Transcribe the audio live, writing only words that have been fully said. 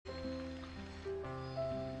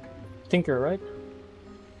Tinker, right?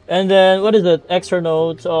 And then, what is it? Extra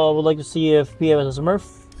note, would like to see if PA has a Smurf.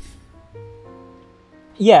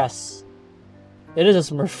 Yes. It is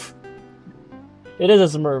a Smurf. It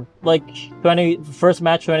is a Smurf. Like, first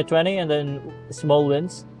match 2020, and then small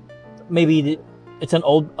wins. Maybe it's an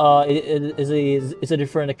old, it's a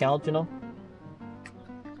different account, you know?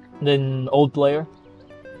 Than old player.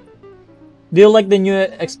 Do you like the new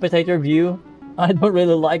spectator view? I don't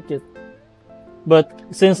really like it. But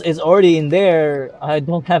since it's already in there, I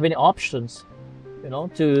don't have any options, you know,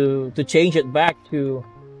 to change it back to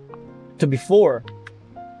before.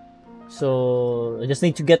 So I just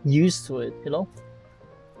need to get used to it, you know.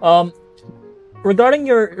 Regarding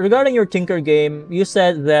your Tinker game, you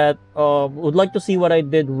said that would like to see what I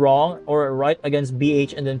did wrong or right against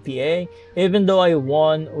BH and then PA. Even though I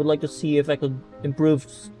won, would like to see if I could improve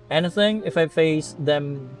anything if I face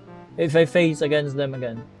against them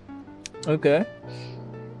again. Okay.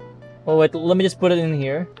 Oh wait, let me just put it in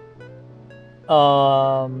here.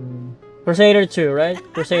 Crusader 2, right?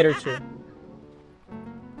 Crusader 2.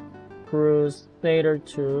 Crusader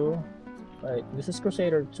 2. Right, this is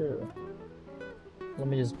Crusader 2. Let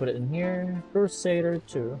me just put it in here. Crusader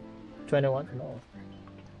 2. 21? No.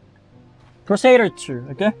 Crusader 2,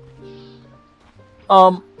 okay?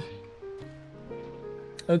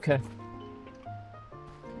 Okay.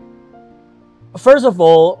 First of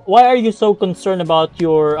all, why are you so concerned about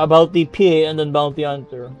the PA and then Bounty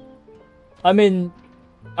Hunter? I mean,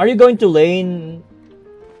 are you going to lane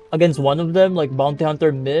against one of them, like Bounty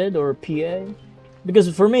Hunter mid or PA? Because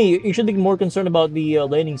for me, you should be more concerned about the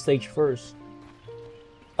laning stage first.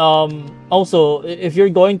 Also, if you're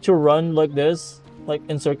going to run like this, like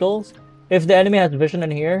in circles, if the enemy has vision in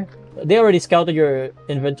here, they already scouted your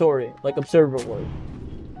inventory, like observer ward.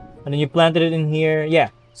 And then you planted it in here.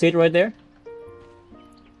 Yeah, see it right there?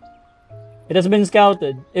 It has been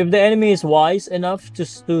scouted. If the enemy is wise enough to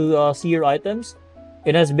see your items,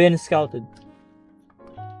 it has been scouted.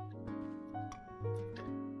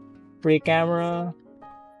 Free camera.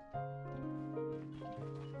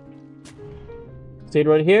 See it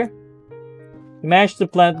right here? You managed to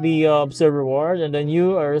plant the observer ward, and then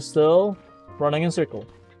you are still running in circle.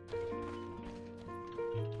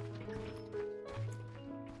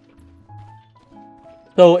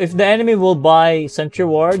 So if the enemy will buy sentry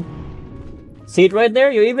ward, see it right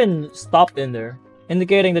there? You even stopped in there,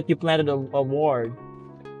 indicating that you planted a ward.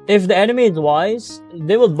 If the enemy is wise,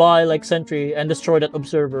 they will buy like sentry and destroy that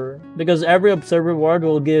observer, because every observer ward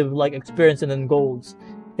will give like experience and then golds.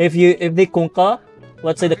 If they kunka,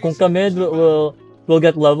 let's say the kunka mid will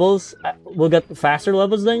get levels, will get faster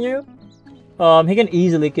levels than you, he can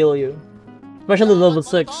easily kill you, especially level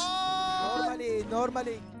 6.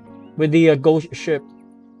 Normally. With the ghost ship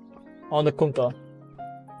on the kunka.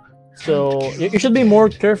 So you should be more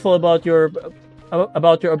careful about your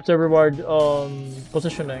observer ward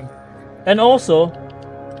positioning. And also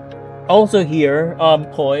here,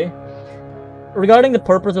 Koi, regarding the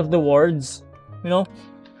purpose of the wards, you know,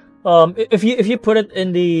 if you put it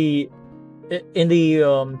in the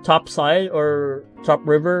top side or top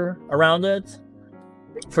river around it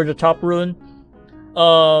for the top rune,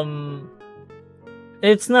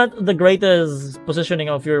 it's not the greatest positioning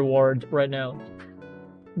of your ward right now.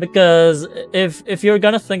 Because if you're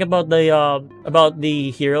gonna think about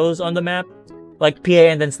the heroes on the map, like PA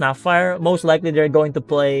and then Snapfire, most likely they're going to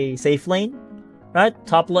play safe lane, right?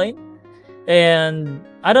 Top lane. And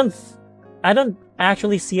I don't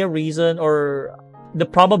actually see a reason or the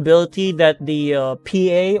probability that the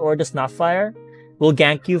PA or the Snapfire will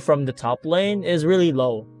gank you from the top lane is really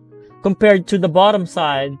low compared to the bottom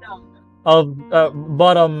side of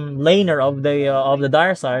bottom laner of the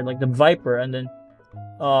dire side, like the Viper and then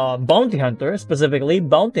Bounty Hunter, specifically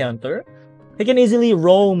Bounty Hunter. He can easily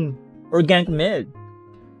roam or gank mid,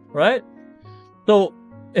 right? So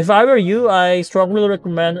if I were you, I strongly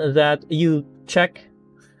recommend that you check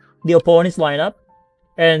the opponent's lineup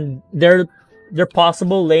and their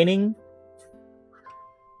possible laning.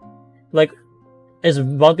 Like, is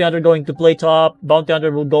Bounty Hunter going to play top? Bounty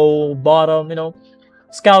Hunter will go bottom, you know?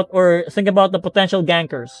 Scout or think about the potential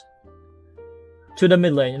gankers to the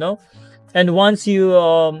mid lane, you know? And once you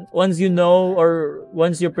know or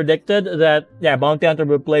once you're predicted that Bounty Hunter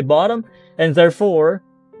will play bottom, and therefore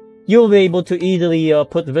you'll be able to easily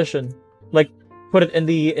put vision, like put it in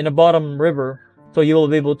the bottom river, so you will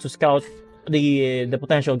be able to scout the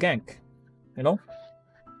potential gank, you know.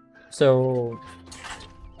 So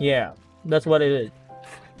yeah, that's what it is.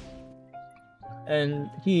 And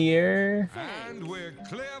here, and we're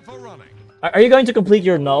clear for running. Are you going to complete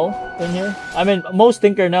your null in here? I mean, most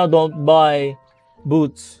Tinker now don't buy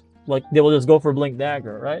boots. Like, they will just go for Blink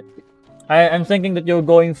Dagger, right? I'm thinking that you're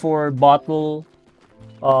going for bottle,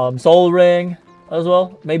 soul ring as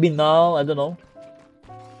well. Maybe now, I don't know.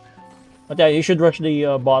 But yeah, you should rush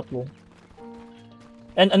the bottle.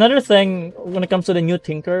 And another thing when it comes to the new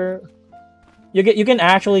Tinker, you can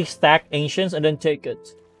actually stack ancients and then take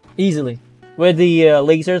it easily with the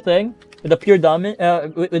laser thing, with the pure damage,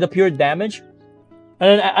 with the pure damage.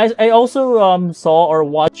 And then I also saw or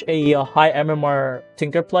watched a high MMR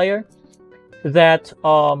Tinker player that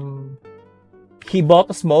he bought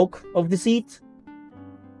a smoke of deceit.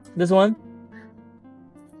 This one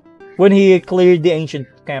when he cleared the ancient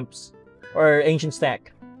camps or ancient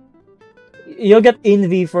stack. You'll get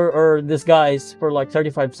envy for or disguise for like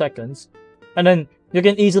 35 seconds, and then you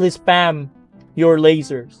can easily spam your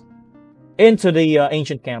lasers into the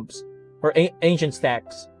ancient camps or ancient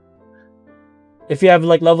stacks. If you have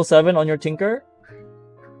like level 7 on your Tinker.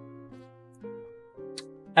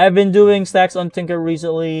 I've been doing stacks on Tinker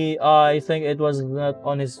recently. I think it was not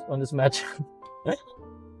on this match.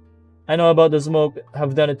 I know about the smoke.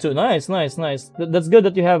 Have done it too. Nice. That's good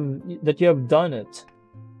that you have done it,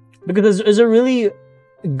 because it's a really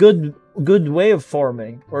good way of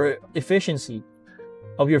farming or efficiency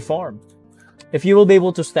of your farm. If you will be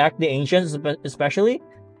able to stack the ancients, especially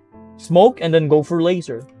smoke, and then go for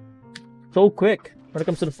laser, so quick when it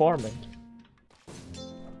comes to the farming.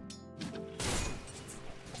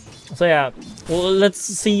 So yeah, well, let's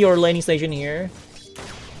see your laning station here.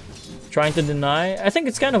 Trying to deny. I think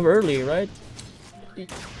it's kind of early, right?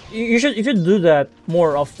 You should do that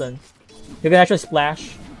more often. You can actually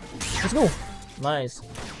splash. Let's go. Nice.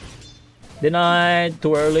 Denied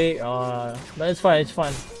too early. But it's fine. It's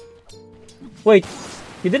fine. Wait,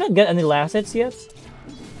 you didn't get any last hits yet?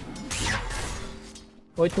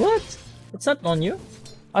 Wait, what? It's not on you.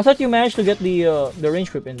 I thought you managed to get the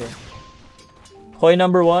range creep in there. Koi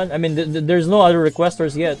number 1. I mean, there's no other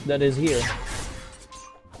requesters yet that is here.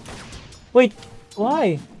 Wait,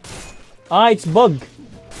 why? Ah, it's bug.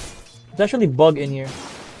 It's actually bug in here.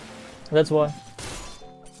 That's why.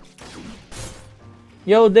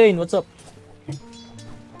 Yo, Dane, what's up?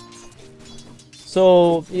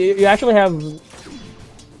 So, you actually have...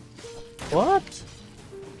 What?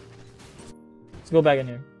 Let's go back in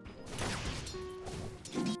here.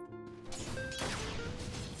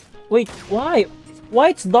 Wait, why? Why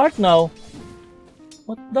it's dark now?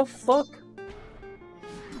 What the fuck?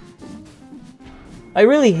 I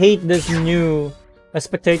really hate this new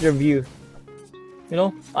spectator view. You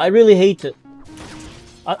know, I really hate it.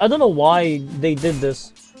 I don't know why they did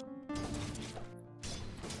this.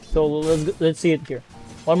 So let's see it here.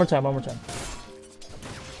 One more time.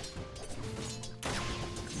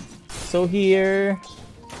 So here,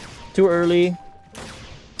 too early,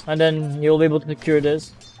 and then you'll be able to secure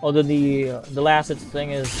this. Although the last hits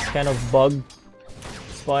thing is kind of bugged.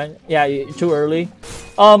 It's fine. Yeah, too early.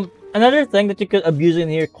 Another thing that you could abuse in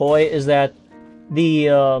here, Koi, is that the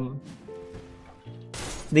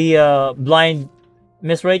blind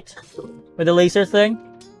miss rate with the laser thing,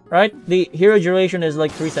 right? The hero duration is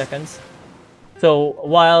like 3 seconds. So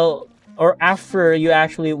while or after you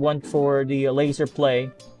actually went for the laser play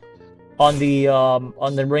on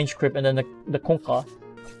the range creep and then the Kunkka,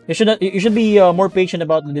 you should be more patient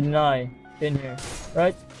about the deny in here,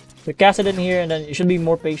 right? You cast it in here and then you should be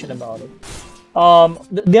more patient about it.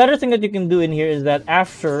 The other thing that you can do in here is that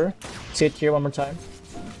after, sit here one more time.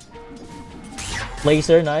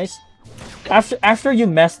 Laser, nice. After you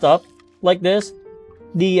messed up like this,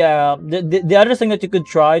 the other thing that you could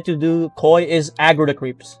try to do, Koi, is aggro the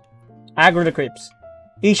creeps. Aggro the creeps.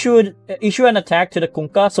 Issue an attack to the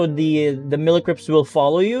Kunkka so the melee creeps will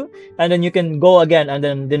follow you, and then you can go again and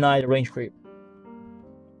then deny the range creep.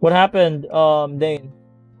 What happened, Dane?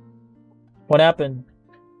 What happened?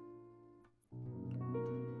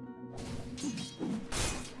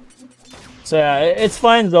 So yeah, it's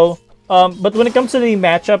fine though. But when it comes to the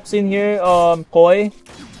matchups in here, Koi,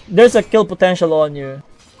 there's a kill potential on you.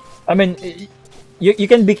 I mean, you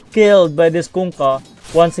can be killed by this Kunkka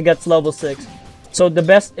once he gets level 6. So the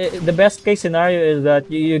best case scenario is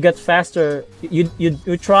that you get faster.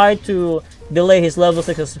 You try to delay his level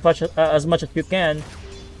 6 as much as you can,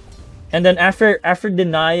 and then after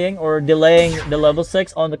denying or delaying the level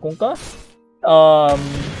 6 on the Kunkka,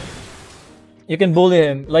 you can bully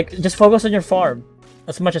him. Like, just focus on your farm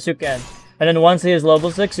as much as you can, and then once he is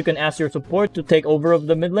level 6, you can ask your support to take over of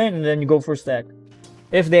the mid lane, and then you go for stack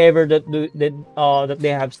if they ever that they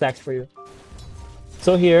have stacks for you.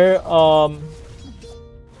 So here,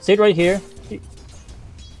 sit right here.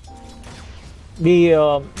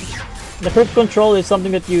 The creep control is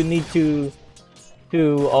something that you need to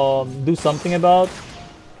do something about.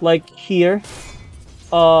 Like here,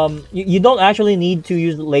 you don't actually need to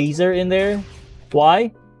use laser in there.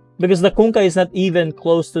 Why? Because the Kunkka is not even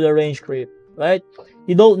close to the range creep, right?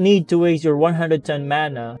 You don't need to waste your 110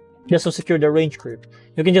 mana just to secure the range creep.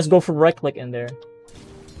 You can just go for right click in there.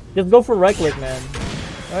 Just go for right click, man.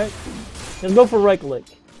 Alright? Just go for right click.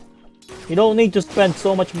 You don't need to spend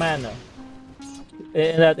so much mana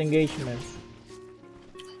in that engagement.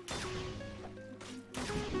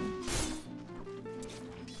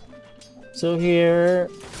 So here,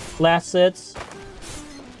 last sets.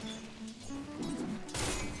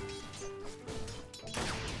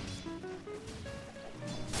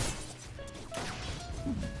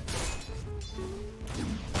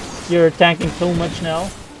 You're tanking too much now.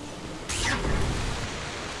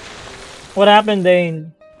 What happened,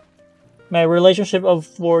 Dane? My relationship of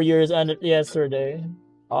 4 years ended yesterday.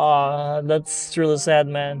 Ah, that's really sad,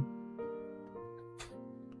 man.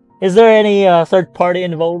 Is there any third party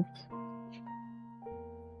involved?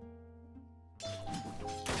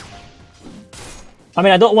 I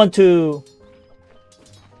mean, I don't want to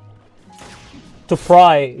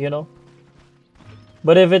pry, you know.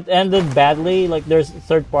 But if it ended badly, like there's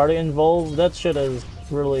third party involved, that shit is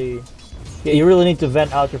really... Yeah, you really need to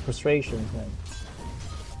vent out your frustrations, man.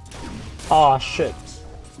 Aw, shit.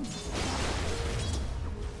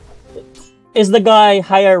 Is the guy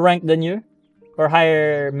higher ranked than you? Or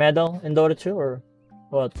higher medal in Dota 2, or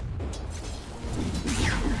what?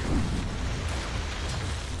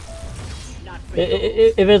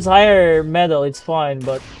 If it's higher medal, it's fine,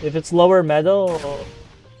 but if it's lower medal,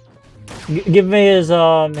 give me his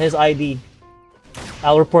ID.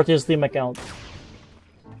 I'll report his Steam account.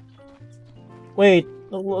 Wait,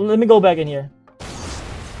 let me go back in here.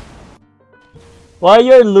 Why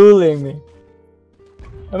you're luling me?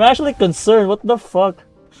 I'm actually concerned. What the fuck?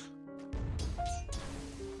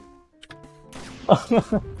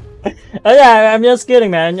 Oh, yeah, I'm just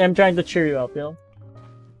kidding, man. I'm trying to cheer you up, you know.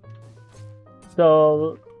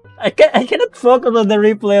 So I cannot focus on the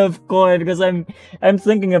replay of Coin because I'm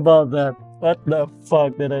thinking about that. What the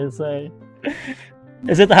fuck did I say?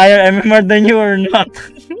 Is it higher MMR than you or not?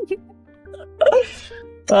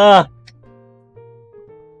 Ah,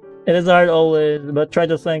 it is hard always, but try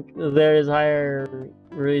to think there is higher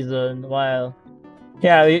reason. While,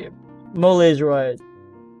 yeah, Mole is right.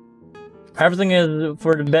 Everything is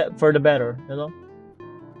for the better, you know.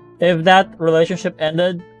 If that relationship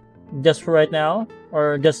ended just right now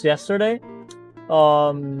or just yesterday,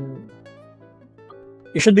 you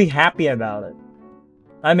should be happy about it.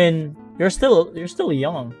 I mean, you're still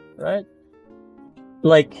young, right?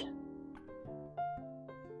 Like,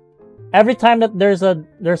 every time that there's a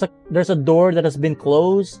door that has been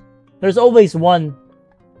closed, there's always one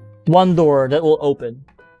door that will open,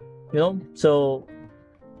 you know. So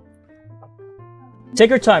take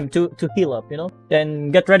your time to heal up, you know,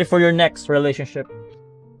 and get ready for your next relationship.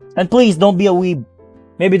 And please don't be a weeb.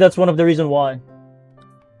 Maybe that's one of the reasons why.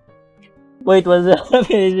 Wait, was it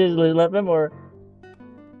just left him, or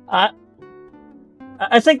I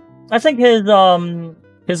think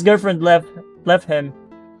his girlfriend left him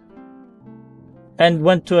and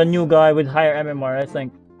went to a new guy with higher MMR, I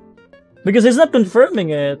think. Because he's not confirming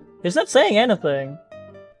it. He's not saying anything.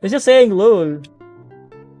 He's just saying lol.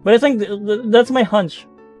 But I think that's my hunch.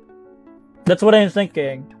 That's what I'm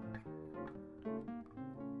thinking.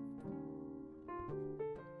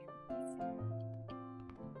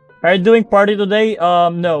 Are you doing party today?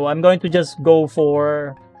 No. I'm going to just go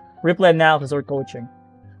for replay analysis or coaching.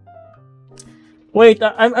 Wait,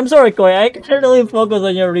 I'm sorry, Koi. I can't really focus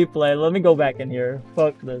on your replay. Let me go back in here.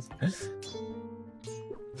 Fuck this.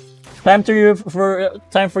 Time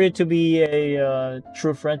for you to be a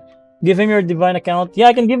true friend. Give him your divine account. Yeah,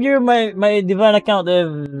 I can give you my divine account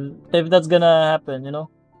if that's gonna happen, you know.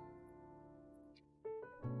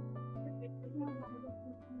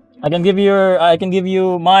 I can give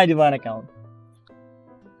you my divine account.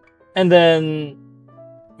 And then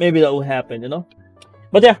maybe that will happen, you know.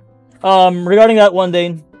 But yeah, regarding that one,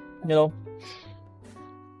 Dane, you know,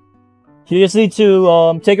 you just need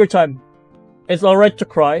to take your time. It's alright to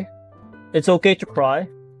cry. It's okay to cry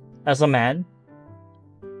as a man.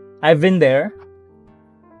 I've been there.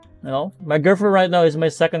 You know, my girlfriend right now is my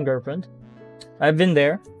second girlfriend. I've been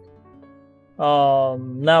there.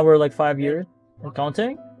 Now we're like 5 years and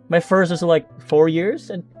counting. My first is like 4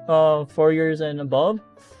 years and 4 years and above.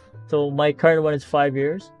 So my current one is 5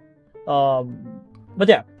 years. But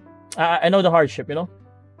yeah, I know the hardship, you know.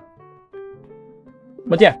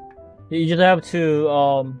 But yeah, you just have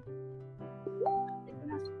to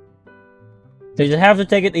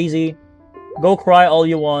take it easy. Go cry all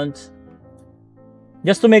you want.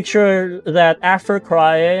 just to make sure that after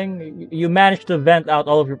crying, you manage to vent out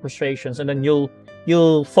all of your frustrations, and then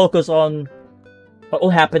you'll focus on what will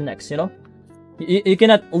happen next. You know, you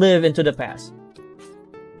cannot live into the past.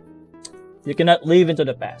 You cannot live into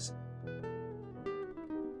the past.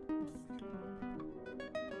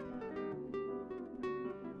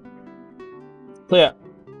 So yeah,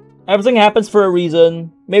 everything happens for a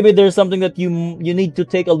reason. Maybe there's something that you need to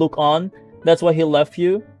take a look on. That's why he left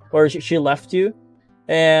you, or she left you,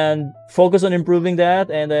 and focus on improving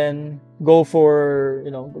that, and then go for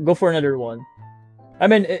another one. I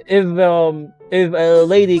mean, if a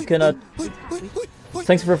lady cannot,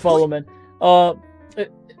 thanks for following.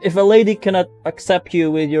 If a lady cannot accept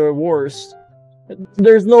you with your worst,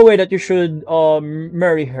 there's no way that you should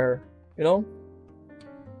marry her. You know.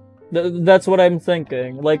 That's what I'm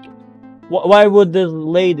thinking. Like, why would this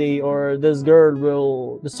lady or this girl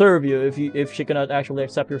will deserve you if she cannot actually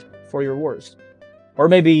accept you for your worst? Or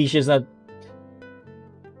maybe she's not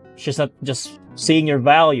just seeing your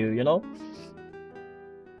value, you know?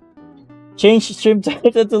 Change stream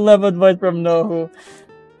title to love advice from Nohu.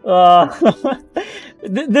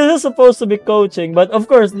 This is supposed to be coaching, but of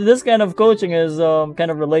course this kind of coaching is kind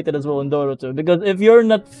of related as well in Dota 2, because if you're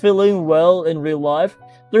not feeling well in real life,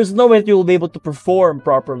 there's no way you'll be able to perform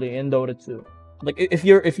properly in Dota 2. Like, if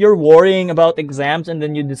you're worrying about exams and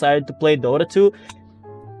then you decide to play Dota 2,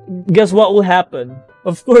 guess what will happen?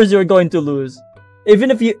 Of course you're going to lose. Even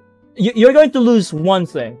if you're going to lose one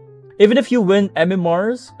thing. Even if you win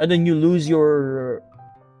MMRs and then you lose your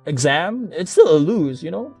exam, it's still a lose, you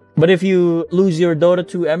know? But if you lose your Dota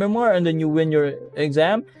 2 MMR and then you win your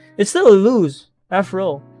exam, it's still a lose after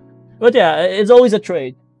all. But yeah, it's always a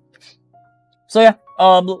trade. So yeah,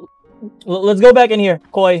 let's go back in here.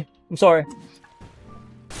 Koi, I'm sorry.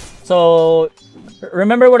 So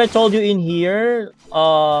remember what I told you in here?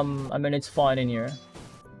 I mean, it's fine in here.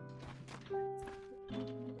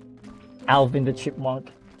 Alvin the Chipmunk.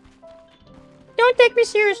 Don't take me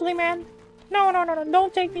seriously, man. No,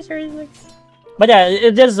 don't take me seriously. But yeah,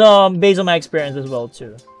 it's just based on my experience as well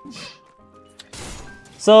too.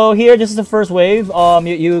 So here, this is the first wave.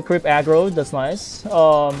 You creep aggro, that's nice.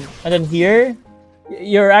 And then here,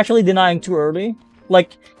 you're actually denying too early.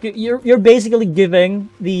 Like, you're basically giving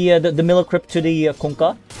the Miller Crypt to the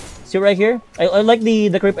Kunkka. See right here? I like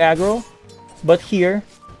the creep aggro, but here,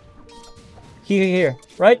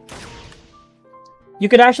 right? You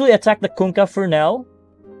could actually attack the Kunkka for now,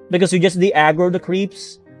 because you just de-aggro the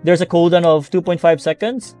creeps. There's a cooldown of 2.5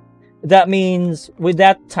 seconds. That means with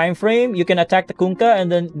that time frame, you can attack the Kunkka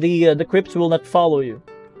and then the creeps will not follow you.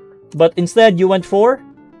 But instead, you went for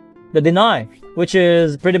the deny, which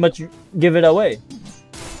is pretty much give it away.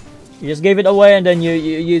 You just gave it away and then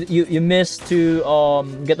you missed to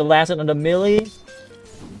get the last hit on the melee.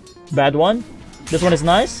 Bad one. This one is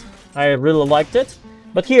nice. I really liked it.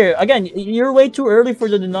 But here, again, you're way too early for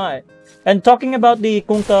the deny. And talking about the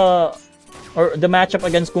Kunkka, or the matchup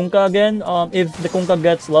against Kunkka again, if the Kunkka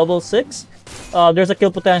gets level 6, there's a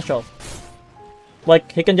kill potential.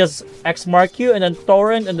 Like, he can just X-mark you, and then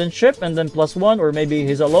torrent, and then ship, and then +1, or maybe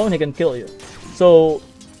he's alone, he can kill you. So,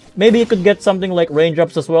 maybe you could get something like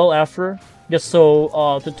raindrops as well after, just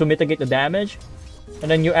so, to mitigate the damage.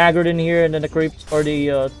 And then you aggroed in here, and then the creeps, or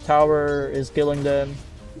the tower is killing them.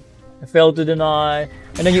 I failed to deny.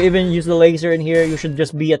 And then you even use the laser in here, you should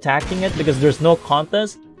just be attacking it, because there's no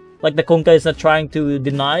contest. Like, the Kunkka is not trying to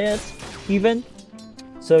deny it, even.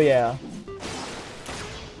 So, yeah.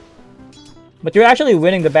 But you're actually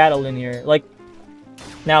winning the battle in here. Like,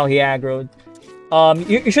 now he aggroed.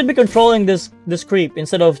 You should be controlling this creep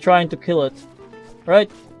instead of trying to kill it.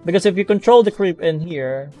 Right? Because if you control the creep in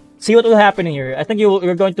here, see what will happen here. I think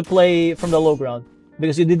you're going to play from the low ground.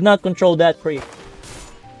 Because you did not control that creep.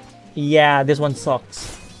 Yeah, this one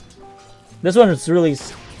sucks. This one is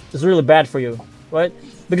really bad for you. Right?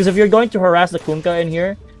 Because if you're going to harass the Kunkka in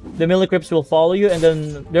here, the melee creeps will follow you, and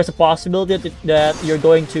then there's a possibility that you're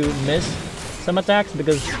going to miss some attacks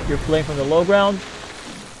because you're playing from the low ground.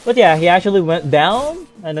 But yeah, he actually went down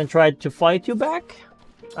and then tried to fight you back.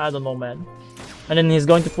 I don't know, man. And then he's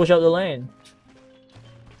going to push out the lane.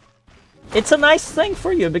 It's a nice thing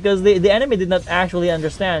for you because the enemy did not actually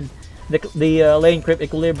understand the lane creep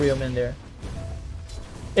equilibrium in there.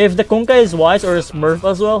 If the Kunkka is wise or a Smurf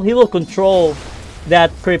as well, he will control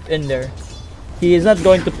that creep in there. He is not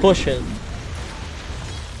going to push it.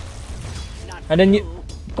 And then you...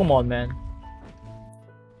 Come on, man.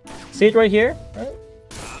 See it right here? Right?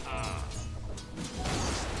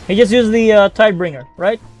 He just used the Tidebringer,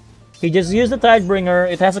 right? He just used the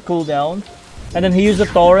Tidebringer. It has a cooldown. And then he used the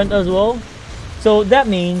Torrent as well. So that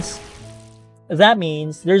means that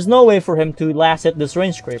means there's no way for him to last hit this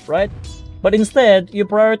range creep, right? But instead, you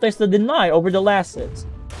prioritize the deny over the last hits.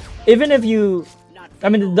 Even if you... I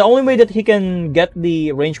mean, the only way that he can get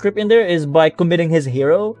the range creep in there is by committing his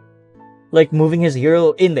hero. Like, moving his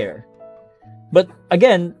hero in there. But,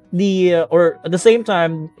 again, or at the same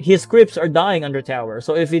time, his creeps are dying under tower.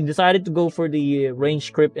 So if he decided to go for the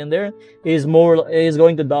range creep in there, he's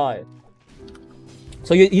going to die.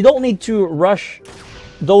 So you don't need to rush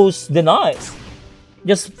those denies.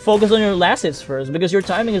 Just focus on your last hits first, because your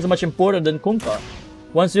timing is much important than Kunkka.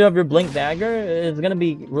 Once you have your Blink Dagger, it's gonna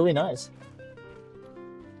be really nice.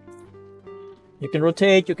 You can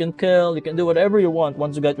rotate, you can kill, you can do whatever you want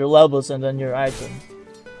once you got your levels and then your item.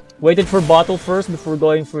 Waited for bottle first before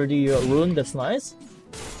going for the rune, that's nice.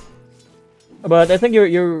 But I think you're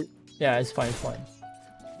yeah, it's fine, it's fine.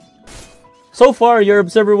 So far, your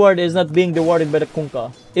Observer Ward is not being rewarded by the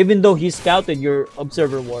Kunkka, even though he scouted your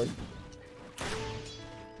Observer Ward.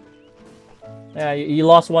 Yeah, you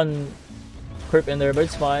lost one creep in there, but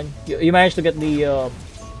it's fine. You managed to get the...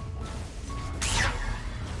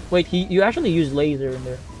 Wait, you actually used laser in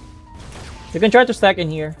there. You can try to stack in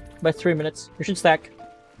here by 3 minutes. You should stack.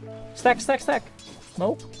 Stack, stack, stack.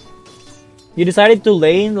 No? You decided to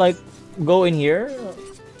lane, like, go in here?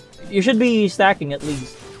 You should be stacking at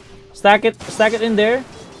least. Stack it in there.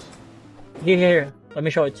 Here. Let me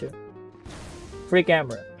show it to you. Free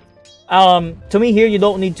camera. To me here, you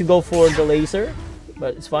don't need to go for the laser,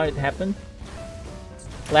 but it's fine, it happened.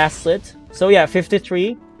 Last slit. So yeah,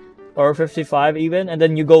 53 or 55 even, and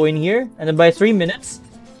then you go in here, and then by 3 minutes,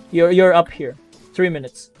 you're up here. 3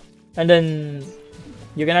 minutes, and then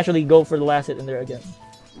you can actually go for the last hit in there again.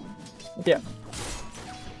 But yeah,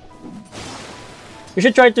 you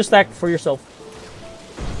should try to stack for yourself.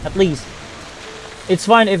 At least, it's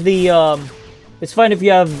fine if you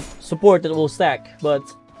have support that will stack, but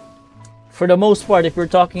for the most part, if you're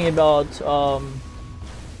talking about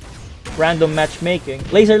random matchmaking,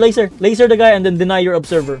 laser the guy and then deny your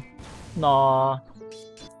observer. Nah.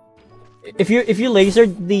 If you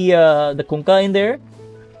lasered the Kunkka in there,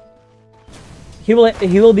 he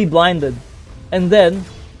will be blinded, and then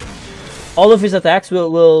all of his attacks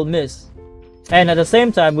will miss. And at the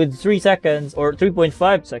same time, with 3 seconds or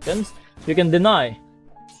 3.5 seconds, you can deny.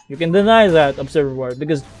 You can deny that Observer Ward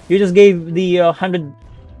because you just gave the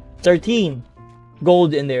 113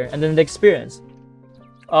 gold in there and then the experience.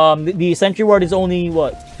 The Sentry Ward is only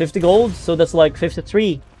what, 50 gold? So that's like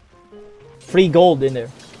 53 free gold in there.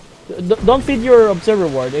 Don't feed your Observer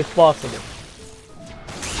Ward if possible.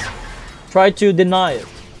 Try to deny it.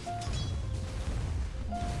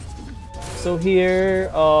 So here,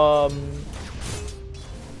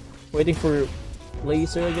 waiting for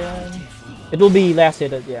laser again. It will be last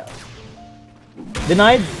hit, yeah.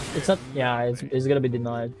 Denied? It's not, yeah, it's gonna be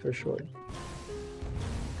denied for sure.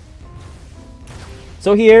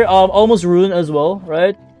 So here, almost rune as well,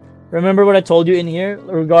 right? Remember what I told you in here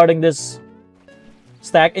regarding this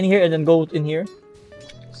stack in here and then go in here?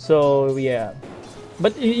 So yeah.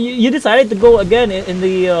 But you decided to go again in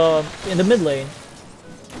the mid lane.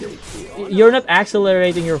 You're not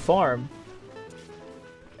accelerating your farm.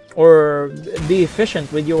 Or be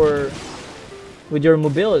efficient with your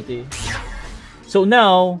mobility. So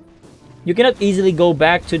now you cannot easily go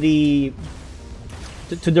back to the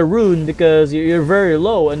rune because you're very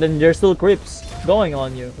low, and then there's still creeps going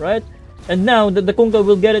on you, right? And now the Kunkka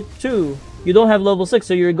will get it too. You don't have level 6,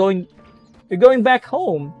 so you're going back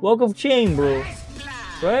home. Walk of shame, bro.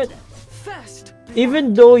 Right?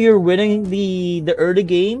 Even though you're winning the early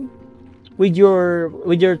game with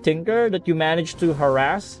your Tinker that you managed to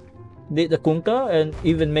harass the Kunkka and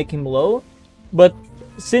even make him low, but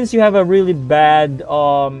since you have a really bad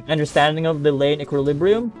understanding of the lane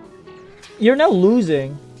equilibrium, you're now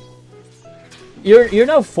losing. You're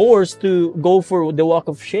now forced to go for the walk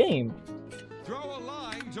of shame. Throw a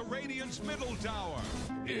line to Radiant's middle tower.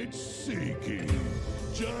 It's sinking.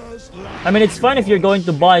 Just like I mean, it's fine if you're going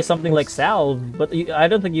to buy something like Salve, but I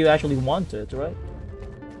don't think you actually want it, right?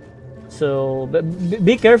 So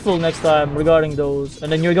be careful next time regarding those,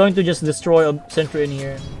 and then you're going to just destroy a sentry in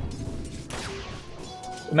here.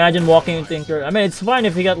 Imagine walking in Tinker. I mean, it's fine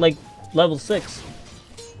if you got like level 6,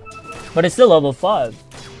 but it's still level 5.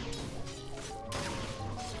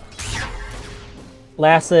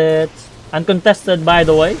 Last hit, uncontested by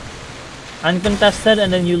the way, uncontested,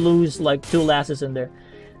 and then you lose like 2 lasses in there.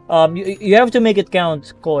 You have to make it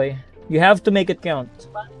count, Koi. You have to make it count.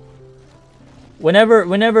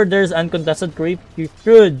 Whenever there's uncontested creep, you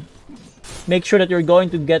should make sure that you're going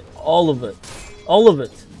to get all of it. All of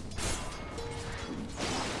it.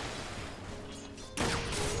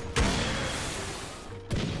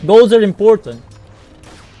 Goals are important,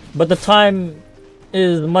 but the time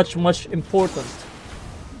is much important.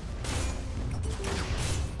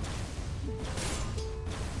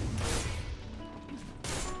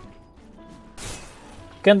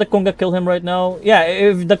 Can the Kunkka kill him right now? Yeah,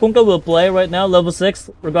 if the Kunkka will play right now, level 6,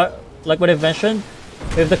 like what I've mentioned,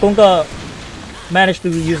 if the Kunkka managed to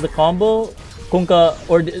use the combo, Kunkka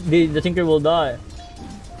or the Tinker will die.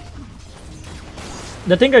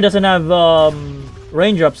 The Tinker doesn't have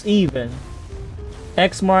raindrops even.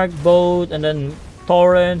 X mark, boat, and then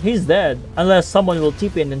Torrent, he's dead. Unless someone will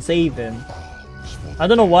TP in and save him. I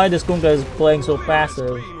don't know why this Kunkka is playing so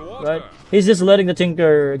passive, right? He's just letting the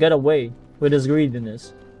Tinker get away with his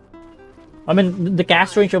greediness. I mean, the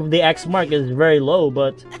cast range of the X mark is very low,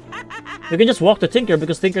 but you can just walk the Tinker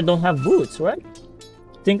because Tinker don't have boots, right?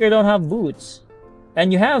 Tinker don't have boots.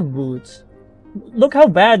 And you have boots. Look how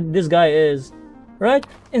bad this guy is, right?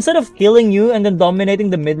 Instead of killing you and then dominating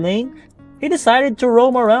the mid lane, he decided to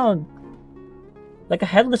roam around like a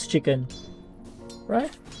headless chicken, right?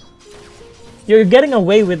 You're getting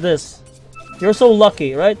away with this. You're so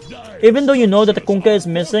lucky, right? Even though you know that the Kunkka is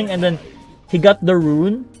missing and then he got the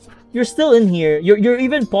rune, you're still in here. You're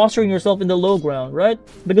even posturing yourself in the low ground, right?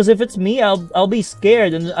 Because if it's me, I'll be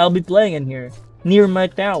scared and I'll be playing in here near my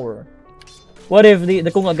tower. What if the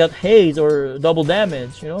Kunkka got haze or double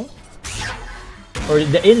damage, you know? Or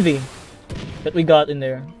the envy that we got in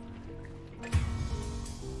there.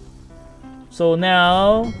 So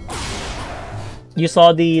now you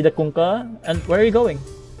saw the Kunkka, and where are you going?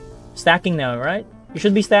 Stacking now, right? You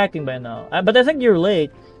should be stacking by now. But I think you're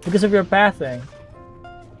late because of your pathing.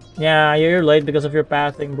 Yeah, you're late because of your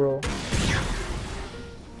pathing, bro.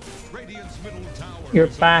 Your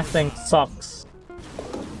pathing sucks.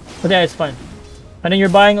 But yeah, it's fine. And then you're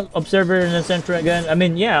buying Observer in the center again. I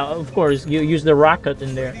mean, yeah, of course, you use the rocket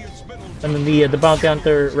in there. And then the bounty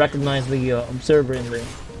hunter recognized the Observer in there.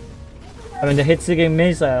 I mean, the hit-seeking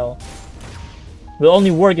missile will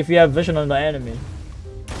only work if you have vision on the enemy.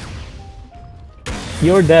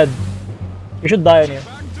 You're dead. You should die in here.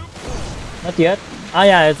 Not yet. Ah,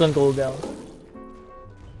 yeah, it's on cooldown.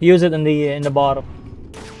 Use it in the bottom.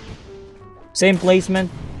 Same placement,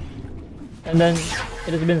 and then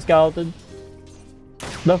it has been scouted.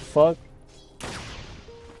 The fuck?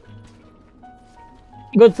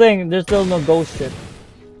 Good thing there's still no ghost ship.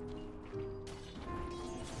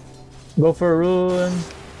 Go for a rune.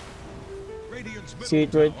 See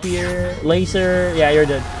it right here. Laser. Yeah, you're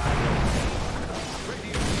dead.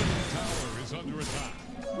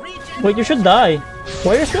 Wait, you should die.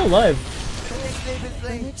 Why are you still alive?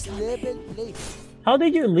 How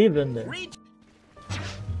did you live in there?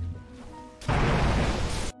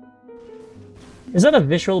 Is that a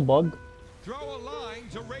visual bug?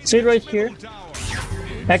 See it right here?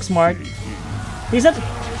 Hex mark. He's at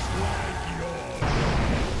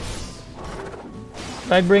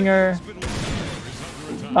Tidebringer.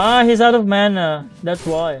 Ah, he's out of mana. That's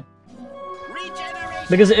why.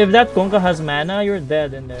 Because if that Kunkka has mana, you're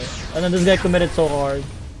dead in there. And then this guy committed so hard.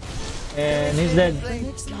 And he's dead.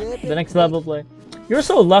 The next level play. You're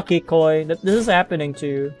so lucky, Koi, that this is happening to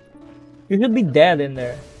you. You should be dead in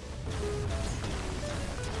there.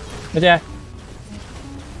 But yeah.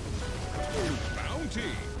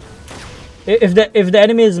 If the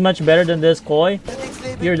enemy is much better than this, Koi,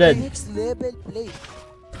 you're dead.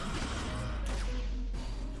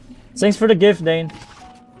 Thanks for the gift, Dane.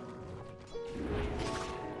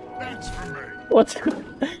 What?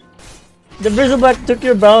 The Bristleback took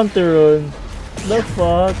your bounty rune. The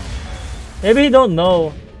fuck? Maybe he don't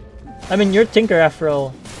know. I mean, you're Tinker after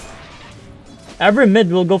all. Every mid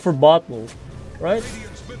will go for bottle, right?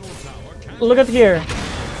 Look at here.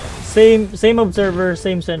 Same observer,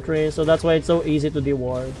 same sentry, so that's why it's so easy to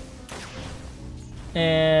deward.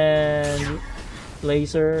 And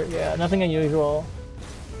laser, yeah, nothing unusual.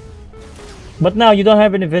 But now you don't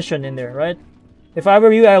have any vision in there, right? If I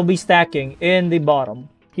were you, I'll be stacking in the bottom.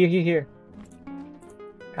 Here.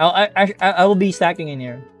 I will be stacking in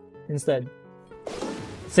here instead.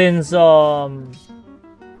 Since the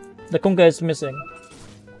Kunkka is missing.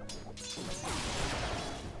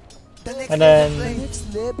 And then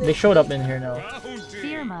they showed up in here now.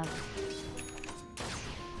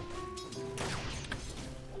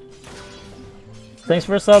 Thanks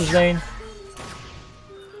for subs, Zane.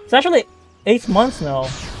 It's actually 8 months now.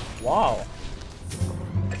 Wow.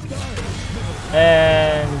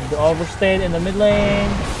 And overstayed in the mid lane.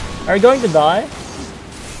 Are you going to die?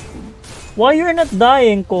 Why you're not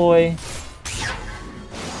dying, Koi?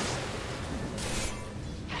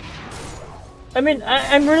 I mean,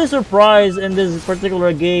 I'm really surprised in this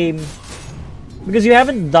particular game because you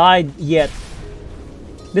haven't died yet.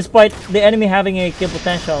 despite the enemy having a kill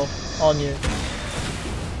potential on you.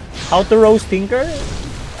 How to roast Tinker?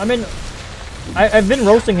 I mean, I've been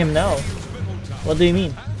roasting him now. What do you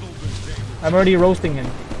mean? I'm already roasting him.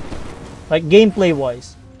 Like gameplay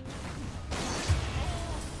wise.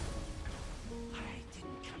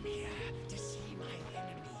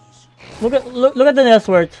 Look at the net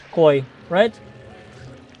worth, Koi, right?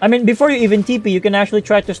 I mean, before you even TP, you can actually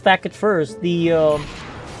try to stack it first, the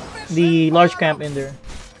large camp in there.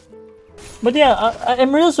 But yeah,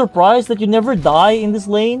 I'm really surprised that you never die in this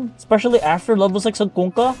lane, especially after level 6 on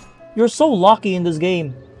Kunkka. You're so lucky in this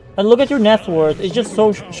game. And look at your net worth, it just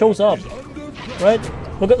shows up, right?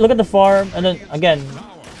 Look at the farm, and then again,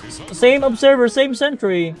 same observer, same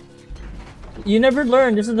sentry. You never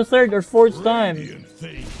learn. This is the third or fourth time.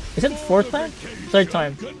 Is it fourth time? Third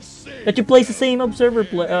time that you place the same observer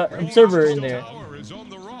in there,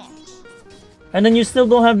 and then you still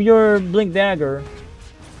don't have your blink dagger.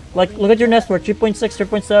 Like, look at your net worth, 3.6,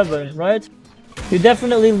 3.7, right? You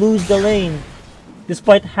definitely lose the lane.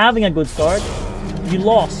 Despite having a good start, you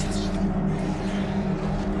lost.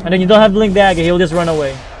 And then you don't have blink dagger, he'll just run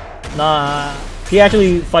away. Nah, he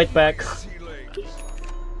actually fight back.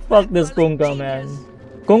 Fuck this Kunkka, man.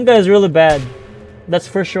 Kunkka is really bad. That's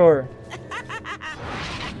for sure.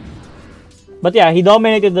 But yeah, he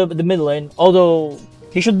dominated the mid lane. Although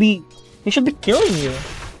he should be killing you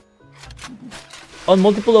on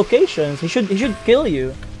multiple occasions. He should kill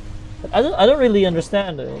you. But I don't really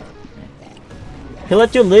understand it. He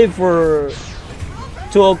let you live for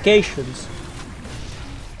 2 occasions.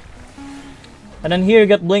 And then here you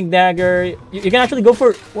get blink dagger. You can actually go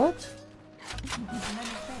for what?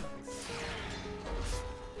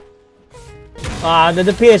 Ah,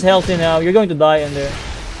 the PA is healthy now. You're going to die in there.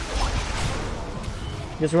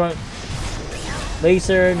 Just run.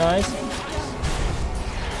 Laser, nice.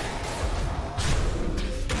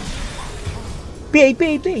 PA.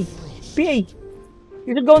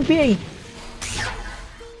 You should go on PA.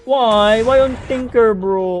 Why? Why on Tinker,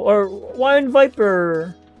 bro? Or why on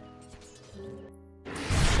Viper?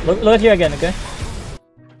 Look at here again, okay?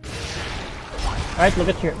 Alright, look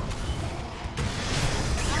at here.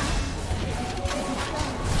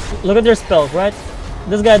 Look at their spells, right?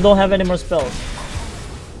 This guy don't have any more spells.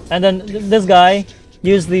 And then this guy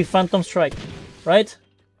used the Phantom Strike, right?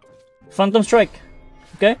 Phantom Strike,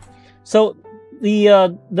 okay? So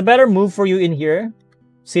the better move for you in here,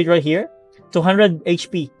 see it right here, 200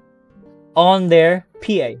 HP on their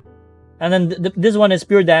PA. And then this one is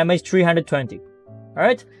pure damage, 320.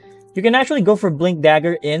 Alright? You can actually go for Blink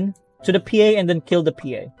Dagger in to the PA and then kill the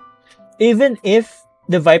PA. Even if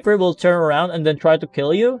the Viper will turn around and then try to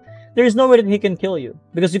kill you, there is no way that he can kill you.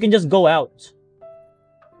 Because you can just go out.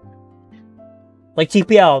 Like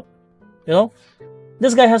TP out. You know?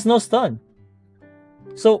 This guy has no stun.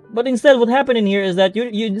 So, but instead what happened in here is that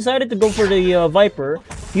you decided to go for the Viper.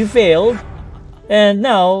 You failed. And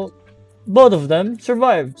now, both of them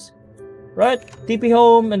survives. Right? TP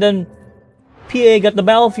home and then PA got the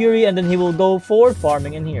Battle Fury and then he will go for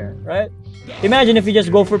farming in here. Right? Imagine if you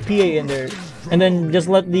just go for PA in there. And then just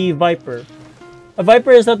let the Viper. A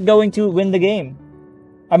Viper is not going to win the game.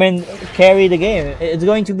 I mean, carry the game. It's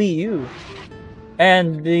going to be you.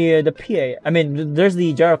 And the PA. I mean, there's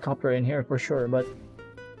the Gyrocopter in here for sure, but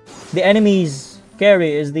the enemy's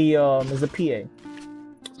carry is the PA.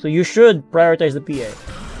 So you should prioritize the PA.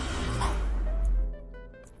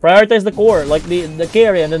 Prioritize the core, like the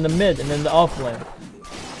carry and then the mid and then the offlane.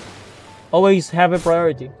 Always have a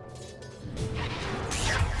priority.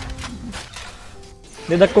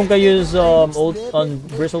 Did the Kunkka use ult on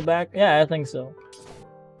Bristleback? Yeah, I think so.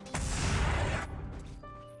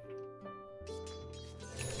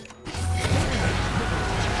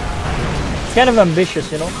 It's kind of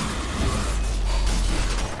ambitious, you know?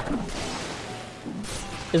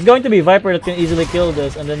 It's going to be Viper that can easily kill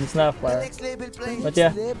this and then Snapfire. But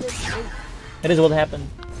yeah, it is what happened.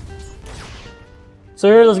 So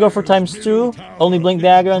here, let's go for ×2. Only Blink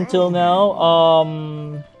Dagger until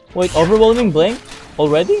now. Wait, Overwhelming Blink?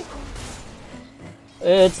 Already?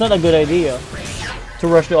 It's not a good idea to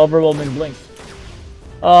rush the Overwhelming Blink.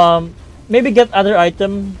 Maybe get other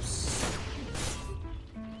items.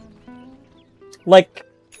 Like,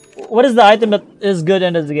 what is the item that is good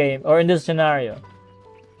in this game or in this scenario?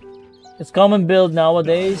 It's common build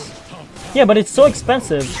nowadays. Yeah, but it's so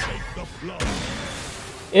expensive.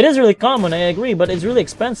 It is really common, I agree, but it's really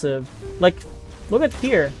expensive. Like, look at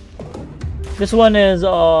here. This one is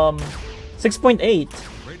 6.8,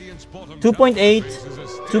 2.8,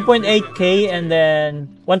 2.8k, and then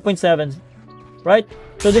 1.7, right?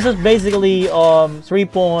 So this is basically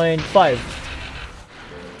 3.5.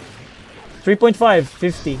 3.5,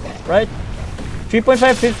 50, right?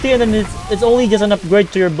 3.5, 50, and then it's only just an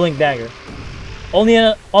upgrade to your blink dagger. Only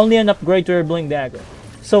an upgrade to your blink dagger.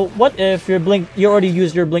 So what if you already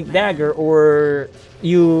used your blink dagger, or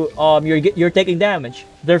you're taking damage,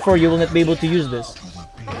 therefore you will not be able to use this,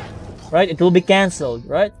 right? It will be cancelled,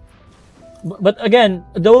 right? But again,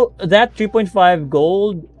 though that 3.5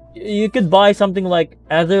 gold, you could buy something like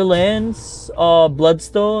Etherlands,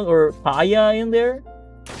 Bloodstone, or Paya in there.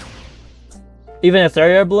 Even a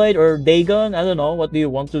Theriar Blade or Dagon. I don't know. What do you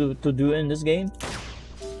want to do in this game?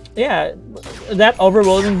 Yeah, that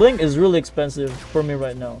overwhelming blink is really expensive for me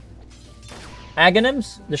right now.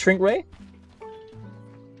 Aghanims, the Shrink Ray.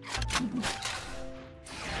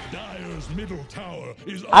 Dire's middle tower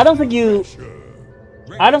is I don't think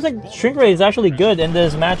pressure. Shrink Ray is actually good in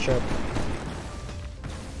this matchup.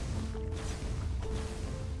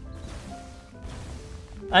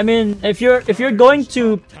 I mean, if you're going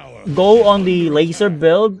to go on the laser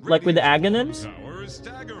build like with the Aghanims, Tower is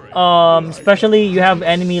staggering. especially you have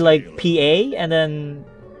enemy like PA and then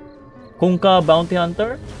Kunkka Bounty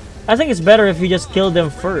Hunter, I think it's better if you just kill them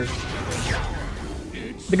first.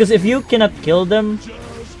 Because if you cannot kill them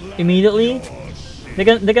immediately, they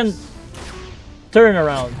can turn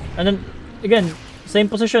around, and then again, same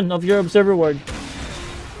position of your observer ward.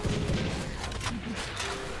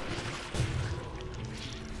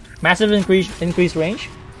 Massive increased range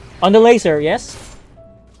on the laser, yes.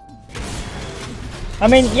 I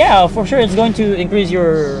mean, yeah, for sure it's going to increase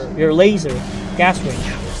your laser cast range,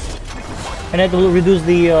 and it will reduce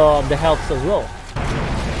the health as well.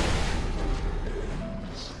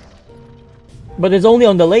 But it's only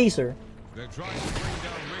on the laser. They're trying to bring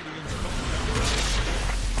down Radiant's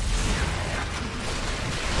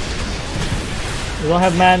You don't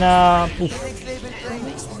have mana.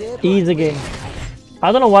 Oof. Easy game.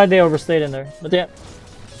 I don't know why they overstayed in there, but yeah.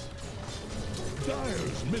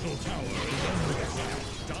 Dire's middle tower is under attack.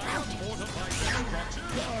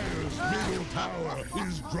 Dire's middle tower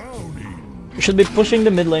is drowning. You should be pushing the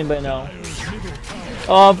mid lane by now. Dire's middle tower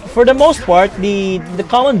For the most part, the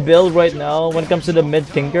common build right now when it comes to the mid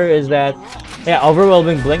tinker is that, yeah,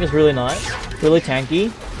 overwhelming blink is really nice, really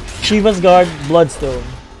tanky. Shiva's Guard, Bloodstone.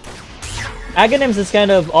 Aghanims is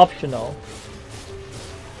kind of optional.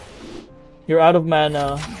 You're out of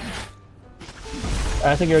mana.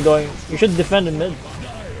 I think you should defend in mid.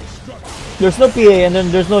 There's no PA, and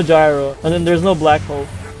then there's no gyro, and then there's no black hole.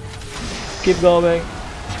 Keep going.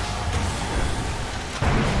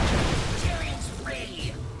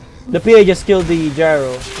 The PA just killed the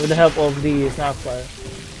gyro with the help of the Snapfire.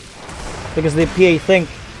 Because the PA think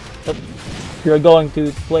that you're going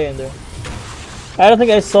to play in there. I don't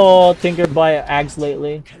think I saw Tinker buy Ags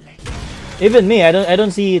lately. Even me, I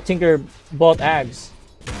don't see Tinker bought Ags.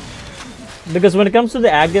 Because when it comes to the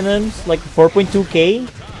Aghanims, like 4.2k,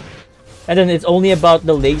 and then it's only about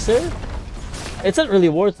the laser, it's not really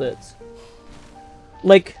worth it.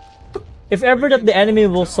 Like, if ever that the enemy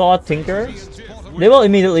will saw Tinker, they will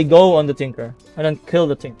immediately go on the Tinker and then kill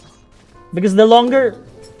the Tinker. Because the longer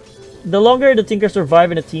the Tinker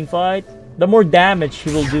survive in a team fight, the more damage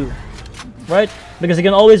he will do, right? Because he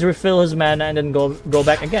can always refill his mana and then go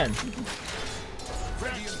back again.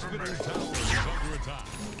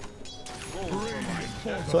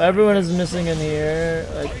 So everyone is missing in here.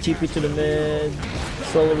 TP to the mid,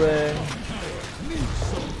 Soul Ring.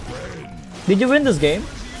 Did you win this game?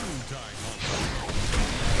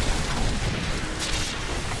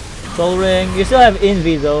 Soul Ring. You still have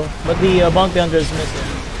Envy though, but the Bounty Hunter is missing.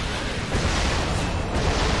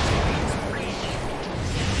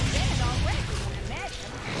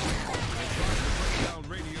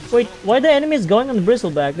 Wait, why the enemy is going on the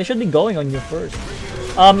Bristleback? They should be going on you first.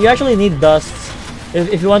 You actually need dusts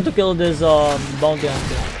if you want to kill this Bounty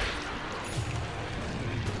Hunter.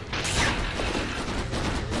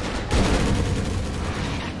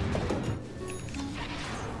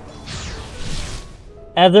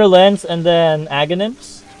 Etherlands and then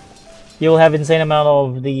Aghanims. You will have insane amount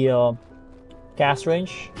of the cast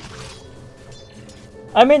range.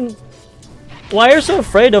 I mean, why are you so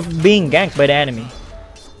afraid of being ganked by the enemy?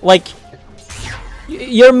 Like,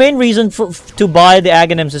 your main reason to buy the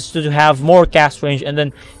Aghanims is to have more cast range, and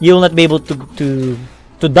then you will not be able to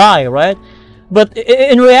die, right? But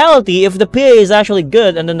in reality, if the PA is actually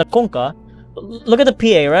good, and then the Kunkka, look at the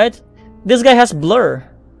PA, right? This guy has Blur,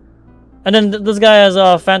 and then this guy has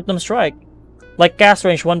a Phantom Strike, like cast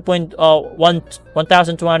range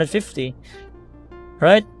 1250,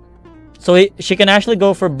 right? So she can actually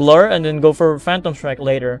go for Blur and then go for Phantom Strike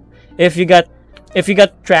later. If you got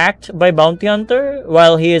tracked by Bounty Hunter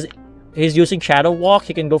while he's using Shadow Walk,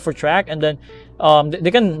 he can go for track, and then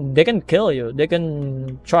they can kill you. They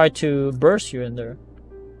can try to burst you in there.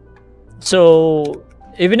 So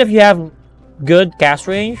even if you have good cast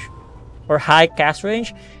range or high cast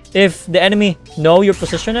range, if the enemy know your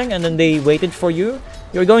positioning and then they waited for you,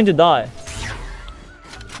 you're going to die.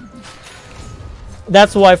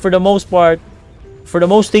 That's why for the most part, for the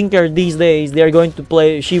most Tinker these days, they are going to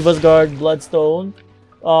play Shiva's Guard, Bloodstone,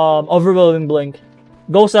 Overwhelming Blink,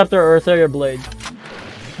 Ghost after Earther Blade,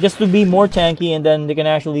 just to be more tanky, and then they can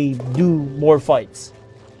actually do more fights.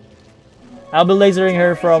 I'll be lasering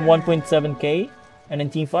her from 1.7k and in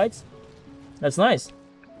team fights. That's nice.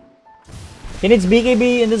 He needs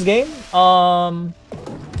BKB in this game.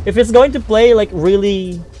 If it's going to play like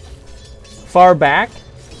really far back,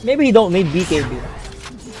 maybe he don't need BKB.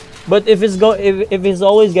 But if he's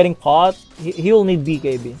always getting caught, he will need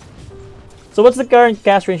BKB. So what's the current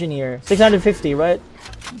cast range in here? 650, right?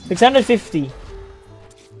 650.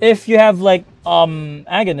 If you have like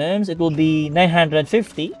Aghanims, it will be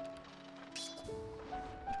 950.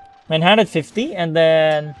 950, and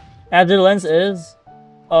then Azure Lens is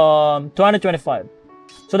 225.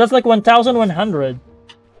 So that's like 1100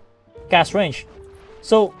 cast range.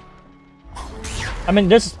 So I mean,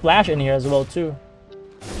 there's Splash in here as well too.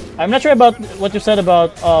 I'm not sure about what you said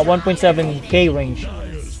about 1.7k range.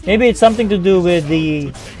 Maybe it's something to do with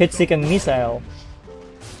the hit-seeking missile.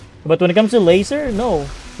 But when it comes to laser, no,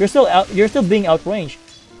 you're still being outranged.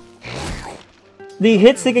 The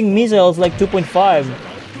hit-seeking missile is like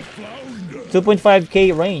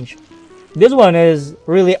 2.5k range. This one is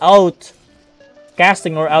really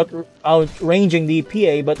outcasting or outranging the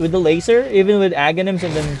PA, but with the laser, even with Aghanims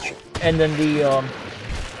and then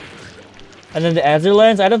the Azure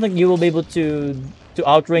Lens, I don't think you will be able to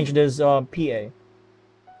outrange this PA.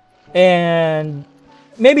 And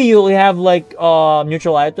maybe you'll have like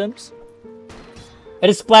neutral items. It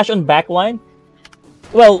is Splash on backline.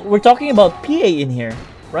 Well, we're talking about PA in here,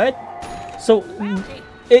 right? So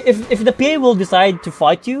if the PA will decide to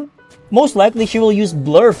fight you, most likely she will use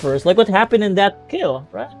Blur first, like what happened in that kill,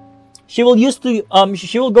 right? She will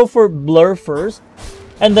go for Blur first,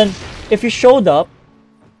 and then if you showed up,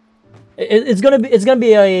 it's gonna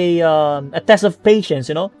be a test of patience,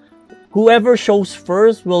 you know. Whoever shows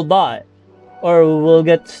first will die, or will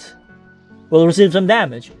receive some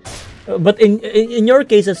damage. But in your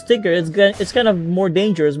case as Tinker, it's kind of more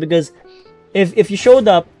dangerous, because if you showed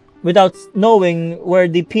up without knowing where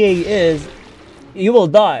the PA is, you will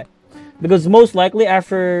die. Because most likely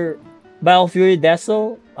after Battle Fury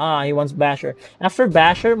Dessel, he wants Basher. After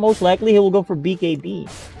Basher, most likely he will go for BKB.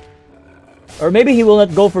 Or maybe he will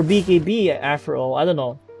not go for BKB after all, I don't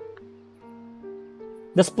know.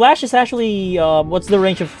 The Splash is actually, what's the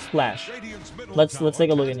range of Splash? Let's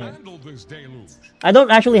take a look in here. I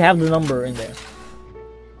don't actually have the number in there.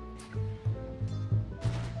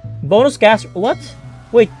 Bonus cast, what?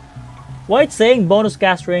 Wait, why it's saying bonus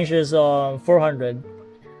cast range is 400?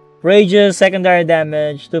 Rages, secondary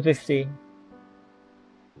damage, 250.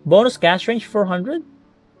 Bonus cast range 400?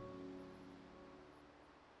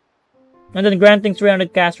 And then granting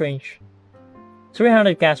 300 cast range.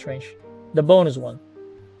 300 cast range. The bonus one.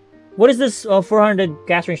 What is this 400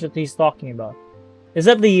 cast range that he's talking about? Is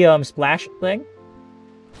that the Splash thing?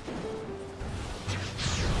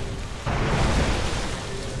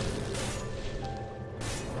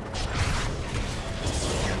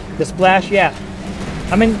 The Splash, yeah.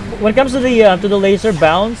 I mean, when it comes to the laser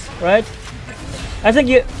bounce, right? I think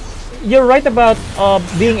you're right about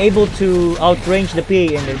being able to outrange the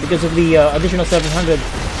PA in there because of the additional 700.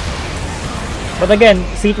 But again,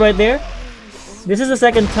 see it right there? This is the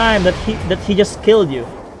second time that he just killed you.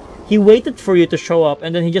 He waited for you to show up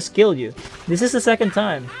and then he just killed you. This is the second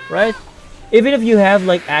time, right? Even if you have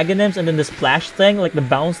like Aghanims and then the Splash thing, like the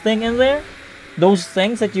bounce thing in there, those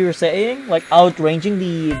things that you're saying, like outranging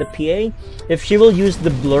the PA, if she will use the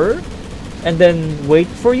Blur and then wait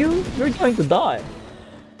for you, you're going to die.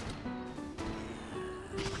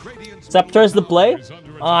 Scepter is the play?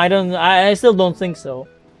 I still don't think so.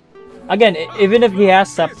 Again, even if he has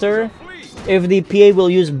Scepter, if the PA will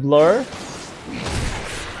use Blur,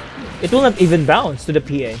 it will not even bounce to the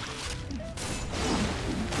PA.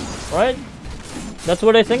 Right? That's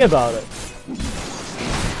what I think about it.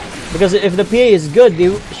 Because if the PA is good,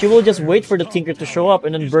 she will just wait for the Tinker to show up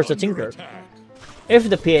and then burst the Tinker. If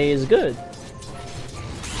the PA is good.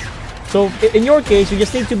 So in your case, you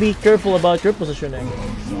just need to be careful about your positioning.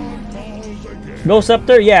 Go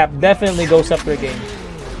Scepter? Yeah, definitely go Scepter game.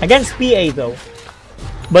 Against PA though.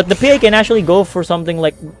 But the PA can actually go for something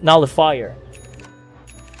like Nullifier.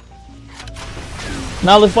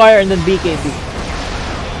 Nullifier and then BKB.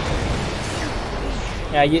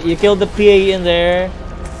 Yeah, you killed the PA in there.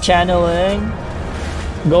 Channeling.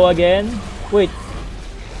 Go again. Wait.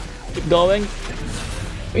 Keep going.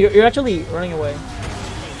 You're actually running away.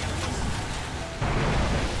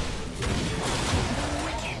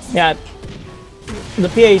 Yeah. The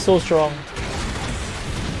PA is so strong.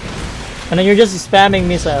 And then you're just spamming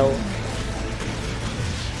missile.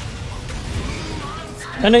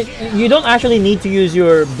 And then you don't actually need to use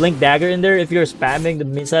your blink dagger in there if you're spamming the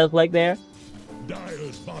missiles like there.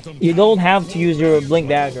 You don't have to use your blink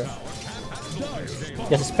dagger.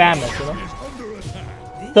 Just spam it, you know?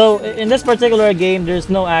 So in this particular game, there's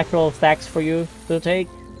no actual stacks for you to take.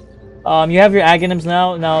 You have your Aghanims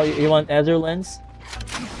now. Now you want Ether Lens.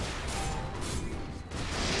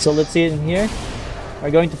 So let's see it in here.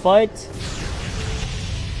 We're going to fight.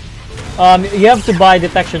 You have to buy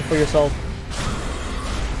detection for yourself.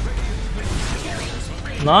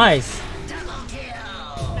 Nice.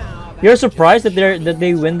 You're surprised that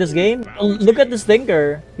they win this game? Look at this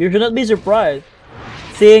Stinker. You should not be surprised.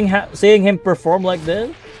 Seeing him perform like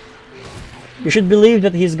this, you should believe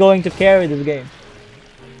that he's going to carry this game.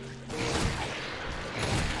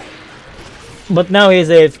 But now he's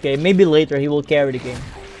AFK. Maybe later he will carry the game.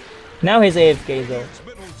 Now he's AFK though.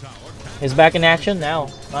 He's back in action now.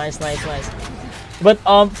 Nice, nice, nice. But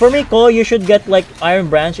for me, Cole, you should get like Iron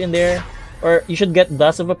Branch in there, or you should get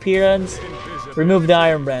Dust of Appearance. Remove the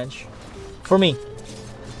Iron Branch. For me.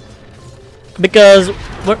 Because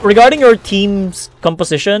regarding your team's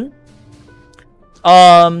composition,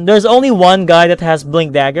 there's only one guy that has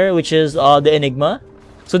Blink Dagger, which is the Enigma.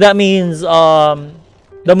 So that means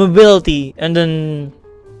the mobility and then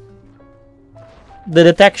the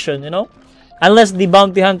detection, you know? Unless the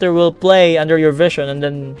Bounty Hunter will play under your vision and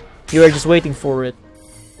then you are just waiting for it.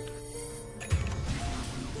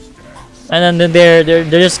 And then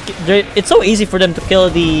it's so easy for them to kill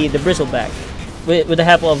the Bristleback with the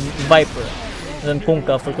help of Viper and then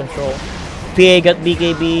Kunkka for control. PA got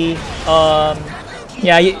BKB.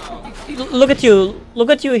 Yeah, look at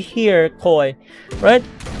you here, Koi, right?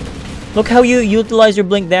 Look how you utilize your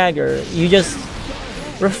Blink Dagger. You just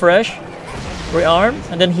refresh, rearm,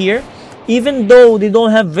 and then here. Even though they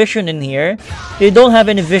don't have vision in here, they don't have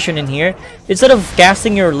any vision in here. Instead of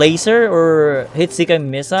casting your laser or hit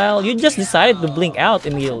seeking missile, you just decide to blink out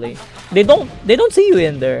immediately. They don't see you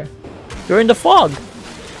in there. You're in the fog.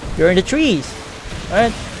 You're in the trees,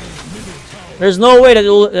 right? There's no way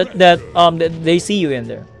that they see you in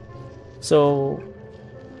there. So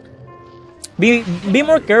be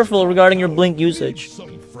more careful regarding your blink usage.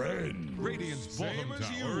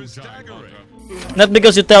 Not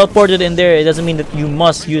because you teleported in there, it doesn't mean that you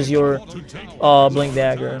must use your Blink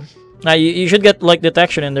Dagger. Now you should get like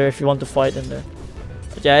detection in there if you want to fight in there.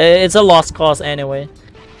 But yeah, it's a lost cause anyway,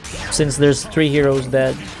 since there's 3 heroes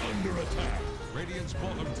dead.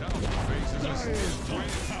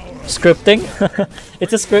 Scripting?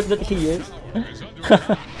 It's a script that he used.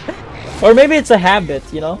 Or maybe it's a habit,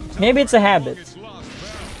 you know? Maybe it's a habit.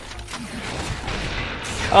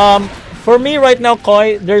 For me right now,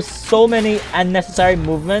 Koi, there's so many unnecessary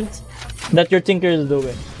movements that your Tinker is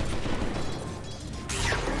doing.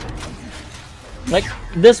 Like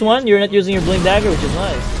this one, you're not using your Blink Dagger, which is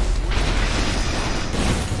nice.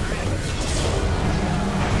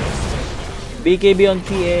 BKB on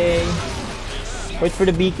PA. Wait for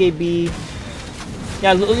the BKB.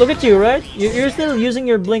 Yeah, look at you, right? You're still using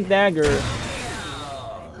your Blink Dagger.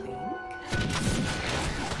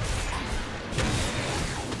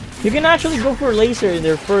 You can actually go for laser in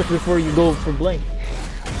there first before you go for blink.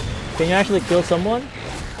 Can you actually kill someone?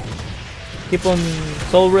 Keep on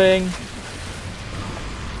soul ring.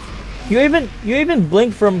 You even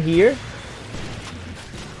blink from here.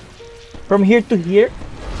 From here to here.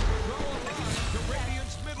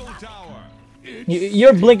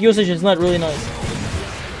 Your blink usage is not really nice.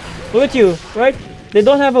 Look at you, right? They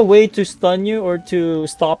don't have a way to stun you or to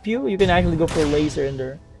stop you. You can actually go for laser in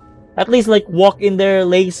there. At least like walk in there,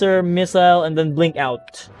 laser, missile, and then blink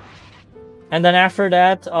out. And then after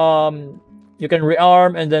that, you can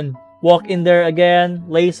rearm and then walk in there again,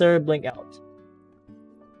 laser, blink out.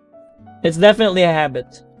 It's definitely a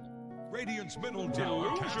habit. Radiant's middle tower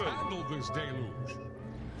can't handle this deluge.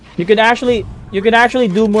 You could actually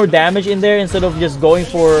do more damage in there instead of just going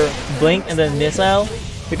for blink and then missile.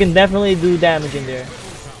 You can definitely do damage in there.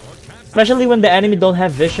 Especially when the enemy don't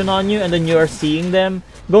have vision on you and then you are seeing them.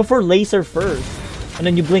 Go for laser first, and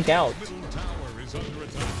then you blink out.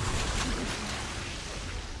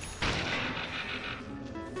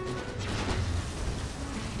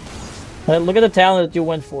 Look at the talent that you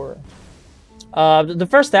went for. The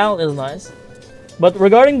first talent is nice, but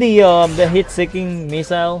regarding the hit-seeking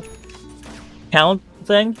missile count,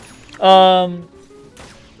 thing.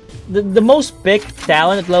 The most picked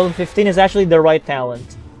talent at level 15 is actually the right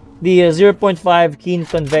talent. The 0.5 keen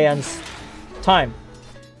conveyance time,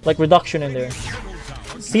 like reduction in there.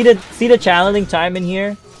 See the channeling time in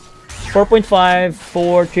here? 4.5,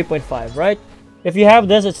 4, 3.5, right? If you have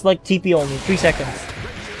this, it's like TP only, 3 seconds.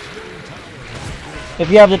 If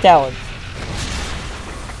you have the talent.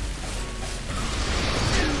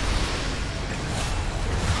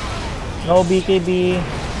 No BKB.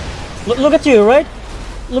 Look at you, right?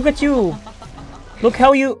 Look at you. Look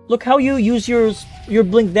how you use your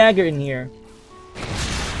blink dagger in here.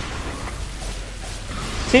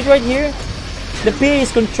 See it right here? The PA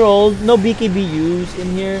is controlled, no BKB used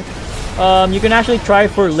in here. You can actually try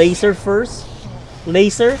for laser first.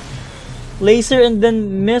 Laser and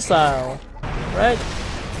then missile. Right?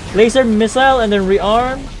 Laser, missile, and then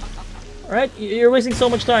rearm. Right? You're wasting so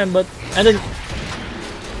much time, but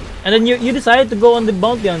and then you decided to go on the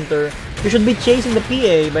bounty hunter. You should be chasing the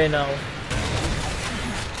PA by now.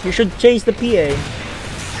 You should chase the PA.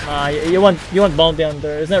 You want bounty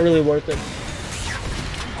hunter. It's not really worth it.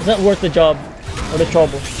 It's not worth the job or the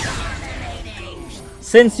trouble.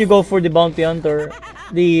 Since you go for the bounty hunter,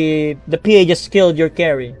 the PA just killed your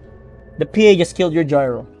carry. The PA just killed your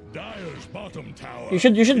gyro. Dire's bottom tower. You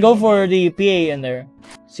should go for the PA in there.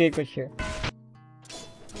 See it right here.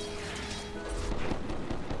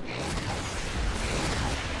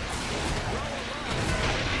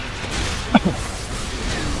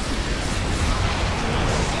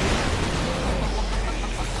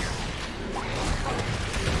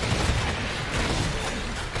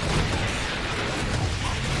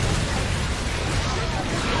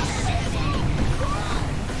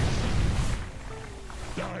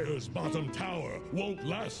 Dire's bottom tower won't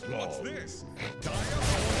last long. What's this? Dire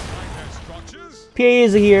nightmare structures? PA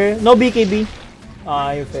is here. No BKB.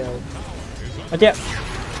 You failed. But yeah,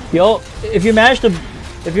 yo, if you manage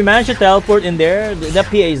to teleport in there, that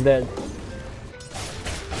PA is dead.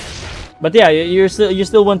 But yeah, you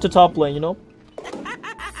still want to top lane, you know.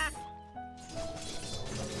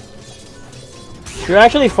 You're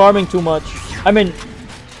actually farming too much. I mean,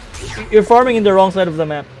 you're farming in the wrong side of the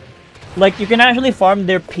map. Like, you can actually farm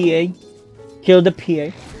their PA, kill the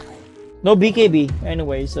PA. No BKB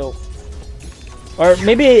anyway, so. Or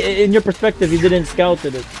maybe in your perspective, you didn't scout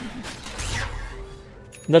it.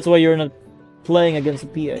 That's why you're not playing against the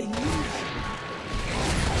PA.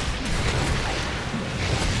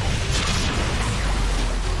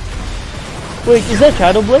 Wait, is that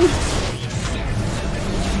Shadow Blade?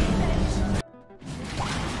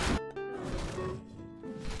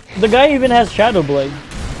 The guy even has Shadow Blade.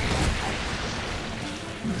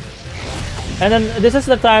 And then this is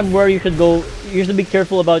the time where you should be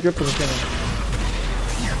careful about your positioning.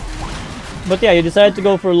 But yeah, you decided to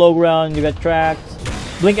go for low ground, you got tracked.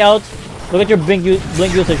 Blink out. Look at your blink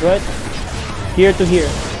usage, right? Here to here.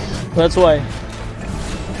 That's why.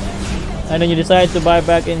 And then you decide to buy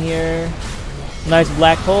back in here. Nice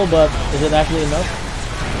black hole, but is it actually enough?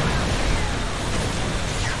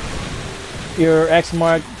 You're X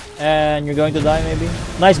marked and you're going to die maybe.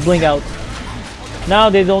 Nice blink out.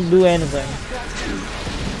 Now they don't do anything.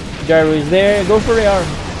 Gyro is there. Go for the arm.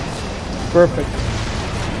 Perfect.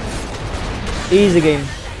 Easy game.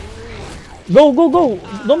 Go, go, go!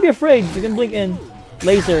 Don't be afraid. You can blink in.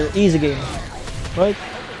 Laser. Easy game. Right?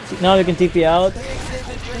 Now you can TP out.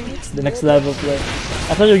 It's the next level play.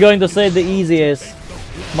 I thought you were going to say the easiest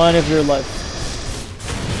mine of your life.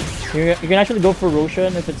 You can actually go for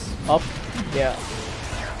Roshan if it's up. Yeah.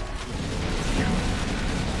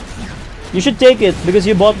 You should take it because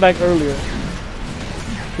you bought back earlier.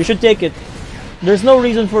 You should take it. There's no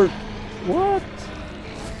reason for... What?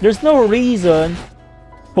 There's no reason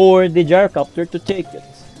for the gyrocopter to take it.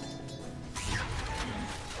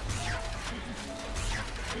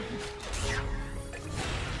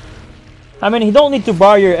 I mean, he don't need to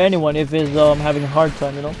barrier anyone if he's having a hard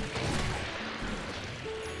time, you know?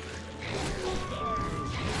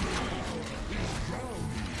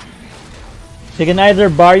 He can either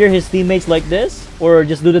barrier his teammates like this, or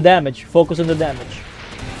just do the damage. Focus on the damage.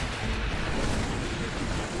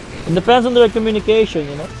 It depends on their communication,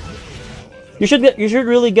 you know? You should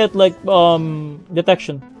really get like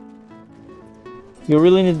detection. You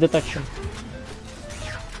really need detection.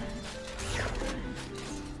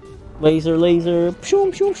 Laser, laser.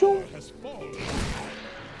 Shoom, shoom, shoom.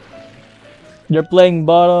 They're playing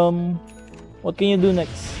bottom. What can you do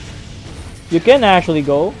next? You can actually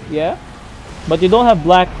go, yeah. But you don't have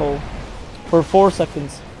black hole for 4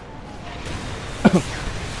 seconds.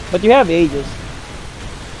 But you have Aegis.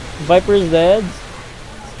 Viper is dead.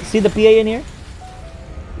 See the PA in here?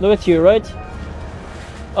 Look at you, right?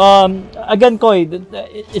 Again, Koi,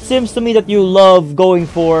 it seems to me that you love going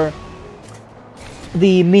for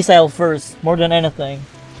the missile first more than anything.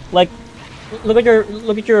 Like, look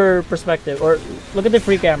at your perspective, or look at the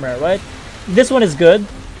free camera, right? This one is good.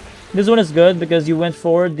 This one is good because you went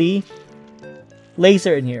for the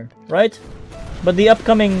laser in here, right? But the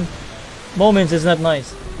upcoming moments is not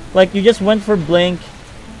nice. Like, you just went for blink,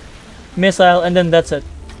 missile, and then that's it.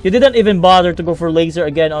 You didn't even bother to go for laser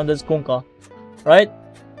again on this Kunkka, right?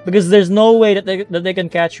 Because there's no way that they can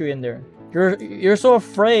catch you in there. You're so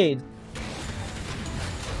afraid.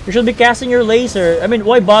 You should be casting your laser. I mean,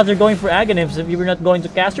 why bother going for Aghanims if you're not going to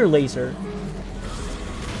cast your laser?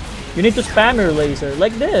 You need to spam your laser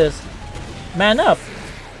like this. Man up,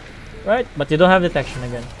 right? But you don't have detection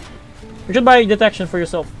again. You should buy detection for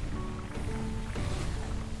yourself.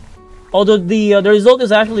 Although the result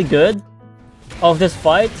is actually good of this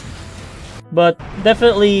fight, but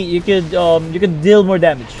definitely you could deal more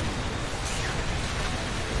damage.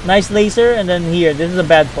 Nice laser, and then here, this is a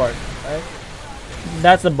bad part, right?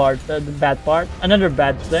 That's the bad part. Another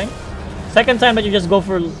bad thing. Second time that you just go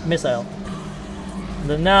for missile.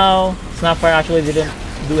 Then now, Snapfire actually didn't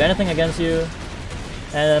do anything against you,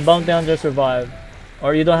 and Bounty Hunter survived,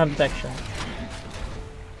 or you don't have detection.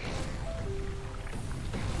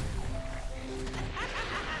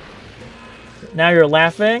 Now you're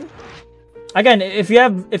laughing. Again, if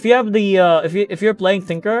you're playing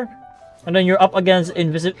Thinker, and then you're up against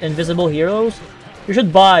invisible heroes, you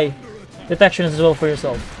should buy detection as well for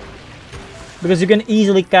yourself, because you can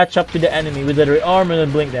easily catch up to the enemy with the rearm and the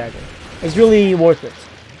blink dagger. It's really worth it.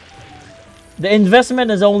 The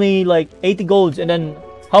investment is only like 80 golds, and then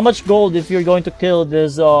how much gold if you're going to kill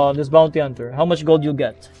this this bounty hunter? How much gold you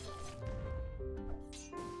get?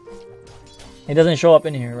 It doesn't show up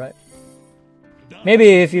in here, right?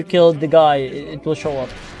 Maybe if you killed the guy, it will show up.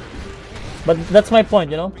 But that's my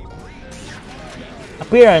point, you know.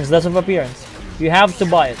 Appearance, that's of appearance. You have to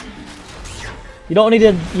buy it. You don't need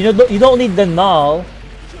you don't need the null.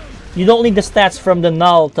 You don't need the stats from the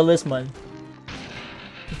null talisman.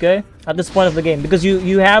 Okay? At this point of the game, because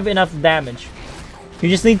you have enough damage. You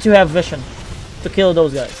just need to have vision to kill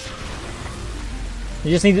those guys.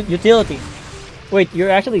 You just need utility. Wait,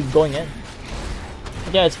 you're actually going in.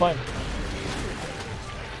 Yeah, it's fine.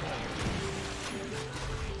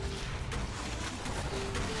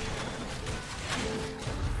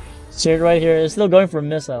 Shit right here is still going for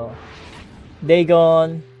missile.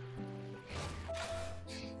 Dagon.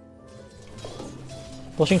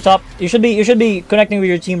 Pushing top. You should be connecting with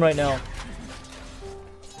your team right now.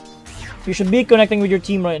 You should be connecting with your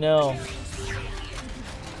team right now.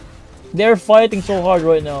 They're fighting so hard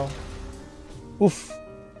right now. Oof.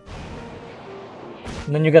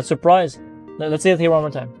 And then you get surprised. Let's say it here one more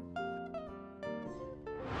time.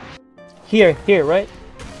 Here, right?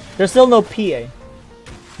 There's still no PA.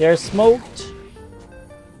 They're smoked.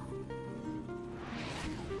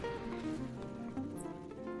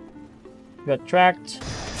 Got tracked.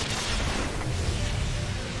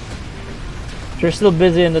 You're still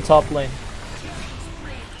busy in the top lane.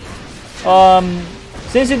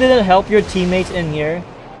 Since you didn't help your teammates in here,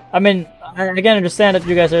 I mean, I can understand that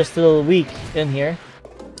you guys are still weak in here.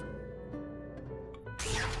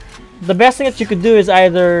 The best thing that you could do is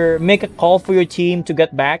either make a call for your team to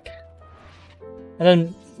get back, and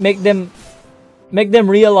then make them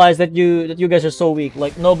realize that you guys are so weak.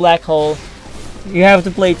 Like, no black hole. You have to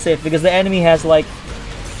play it safe because the enemy has like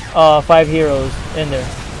 5 heroes in there.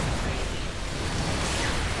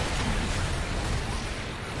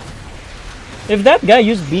 If that guy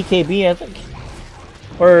used BKB, I think,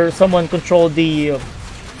 or someone controlled the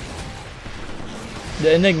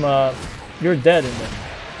Enigma, you're dead in there.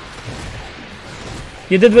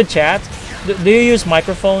 You did with chat. Do you use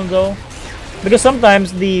microphone though? Because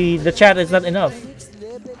sometimes the chat is not enough.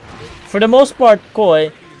 For the most part,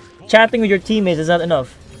 Koi, chatting with your teammates is not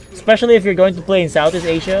enough. Especially if you're going to play in Southeast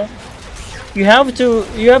Asia. You have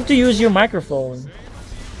to use your microphone.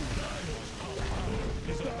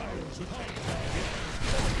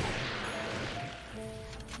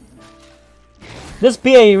 This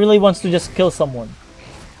PA really wants to just kill someone.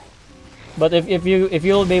 But if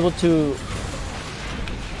you'll be able to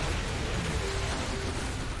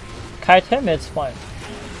kite him, it's fine.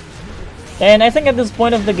 And I think at this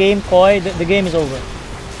point of the game, Koi, the game is over,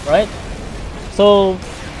 right? So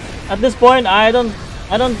at this point, I don't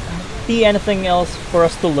see anything else for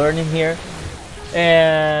us to learn in here,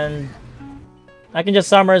 and I can just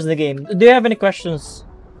summarize the game. Do you have any questions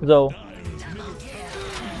though?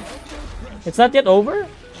 It's not yet over?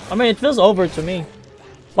 I mean, it feels over to me.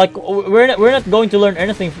 Like, we're not going to learn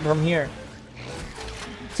anything from here.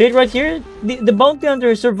 See it right here? The bounty hunter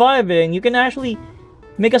is surviving. You can actually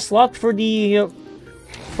make a slot for the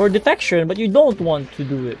for detection, but you don't want to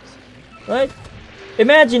do it, right?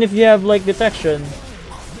 Imagine if you have like detection.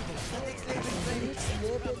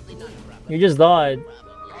 You just died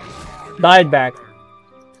back,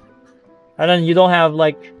 and then you don't have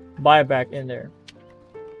like buyback in there.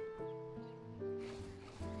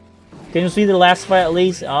 Can you see the last fight at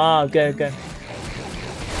least? Ah, okay, okay.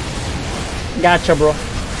 Gotcha, bro.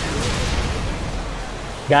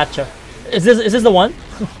 Gotcha. Is this the one?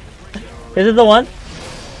 Is it the one?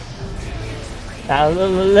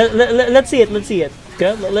 Let's see it. Let's see it.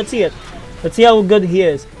 Okay, let's see it. Let's see how good he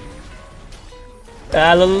is.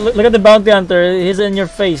 Look at the bounty hunter. He's in your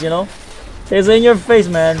face, you know. He's in your face,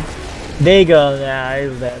 man. Dagon. Yeah,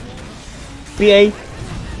 he's dead. PA.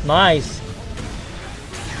 Nice.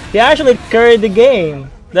 He actually carried the game.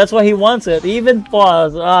 That's why he wants it. He even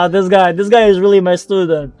paused. Ah, this guy is really my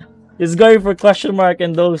student. He's going for question mark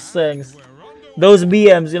and those things. Those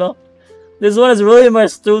BMs, you know. This one is really my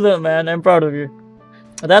student, man. I'm proud of you.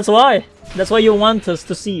 That's why. That's why you want us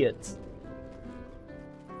to see it.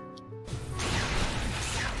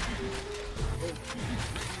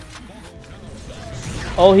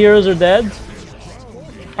 All heroes are dead.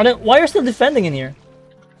 And then why are you still defending in here?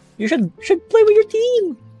 You should play with your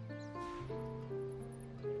team.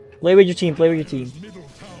 Play with your team, play with your team.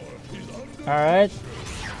 Alright.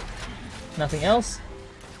 Nothing else.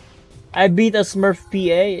 I beat a Smurf PA,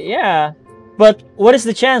 yeah. But what is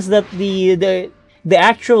the chance that the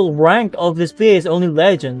actual rank of this PA is only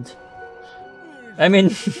legend? I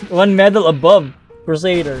mean, one medal above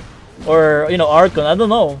Crusader. Or, you know, Archon, I don't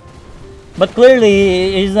know. But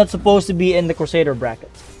clearly, he's not supposed to be in the Crusader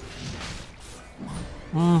bracket.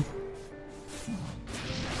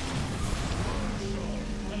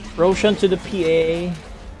 Roshan to the PA.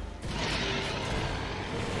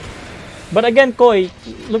 But again, Koi,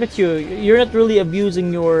 look at you. You're not really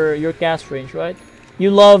abusing your cast range, right?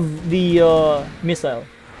 You love the missile.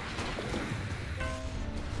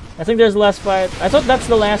 I think there's the last fight. I thought that's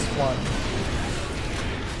the last one.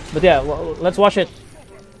 But yeah, well, let's watch it.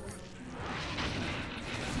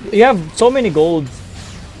 You have so many golds.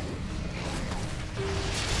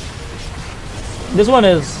 This one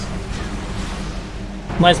is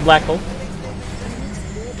nice black hole.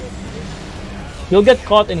 You'll get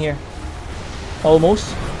caught in here.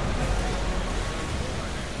 Almost.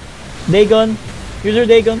 Dagon. Use your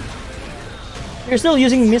Dagon. You're still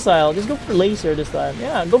using missile. Just go for laser this time.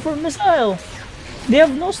 Yeah, go for missile. They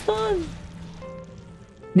have no stun.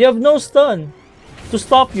 They have no stun to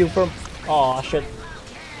stop you from... Aw, shit.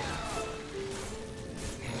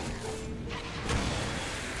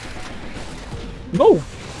 Go!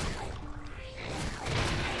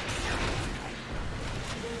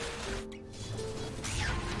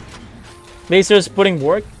 Laser is putting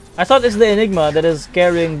work. I thought it's the Enigma that is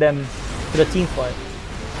carrying them to the team fight.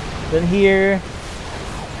 Then here,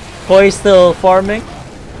 Koi is still farming.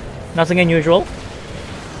 Nothing unusual.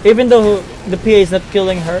 Even though the PA is not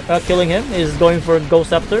killing him, is going for Ghost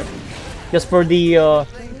Scepter, just for the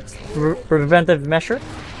preventive measure.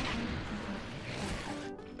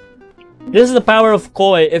 This is the power of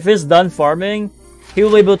Koi. If he's done farming, he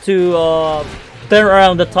will be able to turn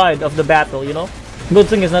around the tide of the battle, you know? Good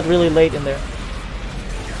thing is not really late in there.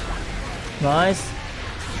 Nice.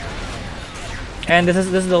 And this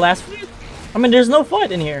is the last fight? I mean, there's no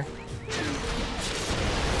fight in here.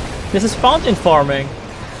 This is fountain farming.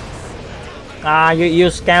 Ah, you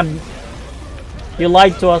scammed. You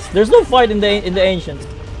lied to us. There's no fight in the ancient.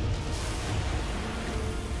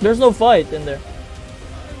 There's no fight in there.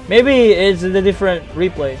 Maybe it's a different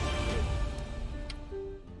replay.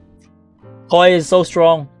 Koi is so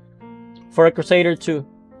strong for a Crusader 2.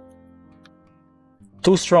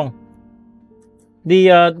 Too strong.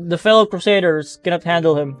 The fellow Crusaders cannot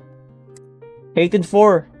handle him.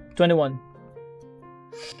 18-4-21.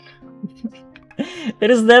 It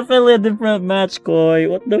is definitely a different match, Koi.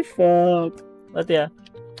 What the fuck? But yeah,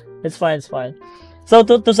 it's fine. It's fine. So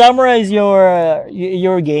to summarize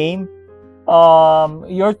your game,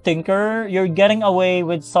 your Tinker, you're getting away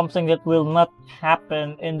with something that will not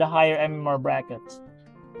happen in the higher MMR brackets.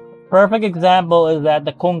 Perfect example is that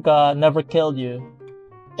the Kunkka never killed you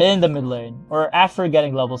in the mid lane or after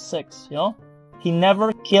getting level 6, you know? He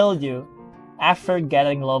never killed you after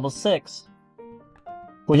getting level 6.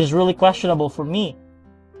 Which is really questionable for me.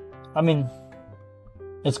 I mean,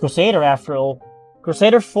 it's Crusader after all.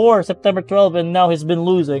 Crusader 4, September 12, and now he's been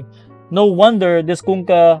losing. No wonder this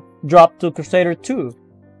Kunkka dropped to Crusader 2.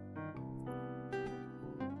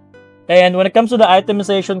 And when it comes to the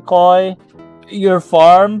itemization, Koi, your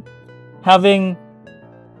farm, having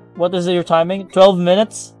What is your timing? 12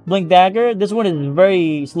 minutes? Blink Dagger? This one is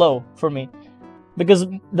very slow for me. Because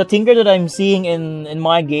the Tinker that I'm seeing in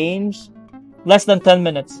my games, less than 10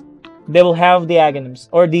 minutes. They will have the Aghanim's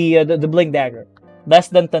or the Blink Dagger. Less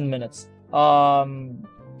than 10 minutes.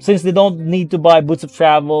 Since they don't need to buy Boots of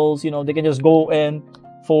Travels, you know, they can just go in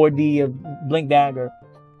for the Blink Dagger.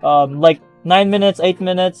 Like 9 minutes, 8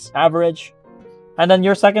 minutes, average. And then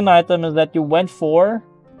your second item is that you went for...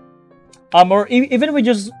 or even we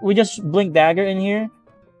just Blink Dagger in here.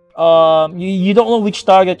 You don't know which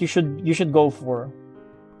target you should go for.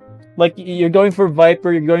 Like you're going for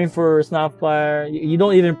Viper, you're going for Snapfire. You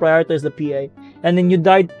don't even prioritize the PA, and then you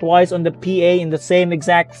died twice on the PA in the same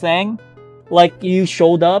exact thing. Like you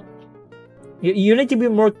showed up. You need to be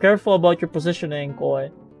more careful about your positioning, Koi.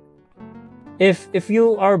 If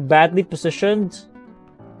you are badly positioned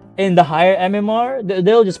in the higher MMR,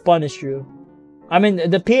 they'll just punish you. I mean,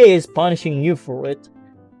 the PA is punishing you for it,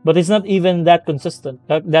 but it's not even that consistent.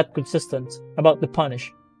 That consistent about the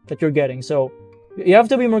punish that you're getting. So you have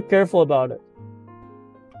to be more careful about it.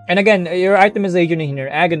 And again, your itemization in here,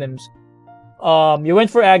 Aghanims. You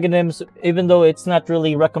went for Aghanims, even though it's not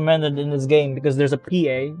really recommended in this game because there's a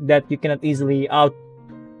PA that you cannot easily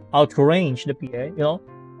outrange the PA. You know.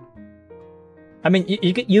 I mean,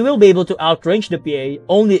 you will be able to outrange the PA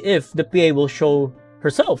only if the PA will show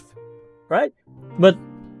herself, right? But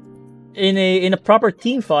in a proper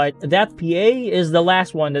team fight, that PA is the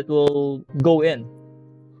last one that will go in,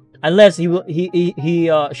 unless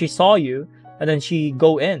she saw you and then she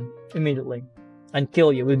go in immediately and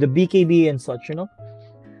kill you with the BKB and such, you know.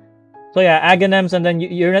 So yeah, Aghanims, and then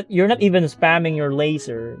you're not even spamming your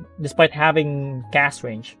laser despite having cast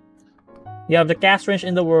range. You have the cast range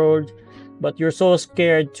in the world, but you're so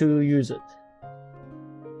scared to use it.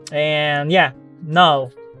 And yeah,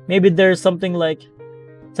 now maybe there's something like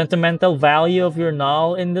sentimental value of your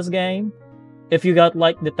null in this game. If you got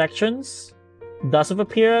like detections, dust of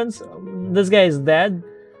appearance, this guy is dead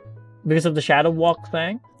because of the shadow walk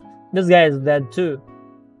thing. This guy is dead too.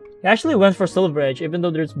 He actually went for Silver Edge, even though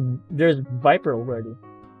there's Viper already.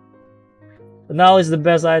 But now is the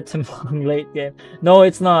best item on late game. No,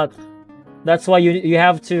 it's not. That's why you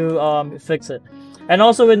have to fix it. And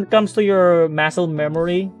also when it comes to your muscle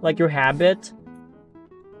memory, like your habit,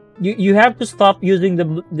 you have to stop using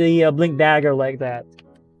the Blink Dagger like that.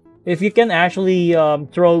 If you can actually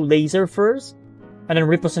throw laser first and then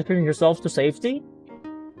reposition yourself to safety,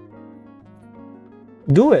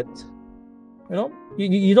 do it. You know,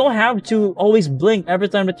 you don't have to always blink every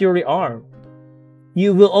time that you rearm.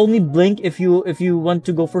 You will only blink if you want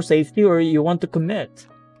to go for safety or you want to commit.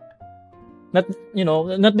 Not, you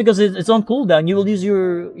know, not because it's on cooldown. You will use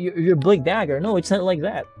your Blink Dagger. No, it's not like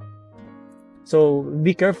that. So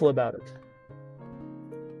be careful about it.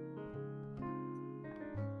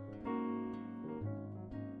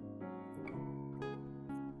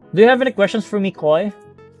 Do you have any questions for me, Koi?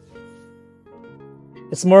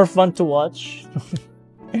 It's more fun to watch.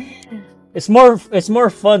 It's more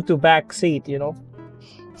fun to backseat, you know.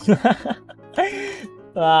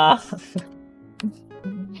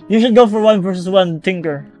 You should go for 1 versus 1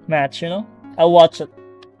 Tinker match, you know? I'll watch it.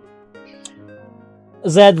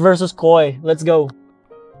 Zed versus Koi. Let's go.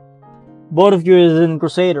 Both of you is in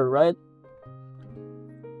Crusader, right?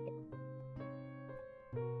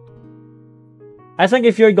 I think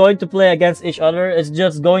if you're going to play against each other, it's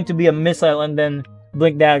just going to be a missile and then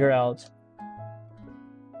Blink Dagger out.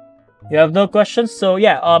 You have no questions? So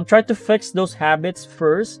yeah, try to fix those habits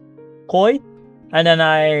first, Koi. And then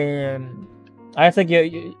I think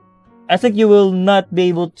you will not be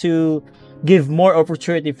able to give more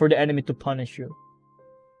opportunity for the enemy to punish you.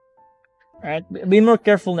 Alright? Be more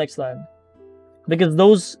careful next time. Because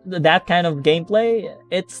that kind of gameplay,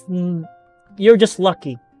 you're just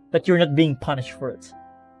lucky that you're not being punished for it.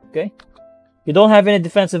 Okay? You don't have any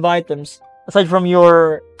defensive items aside from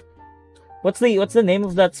your... What's the name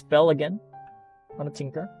of that spell again? On a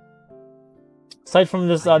Tinker? Aside from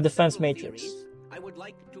this defense matrix.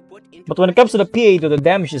 But when it comes to the PA, the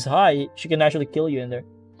damage is high, she can actually kill you in there.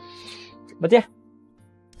 But yeah.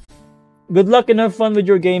 Good luck and have fun with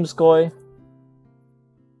your games, Koi.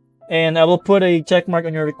 And I will put a check mark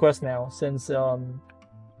on your request now, since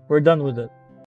we're done with it.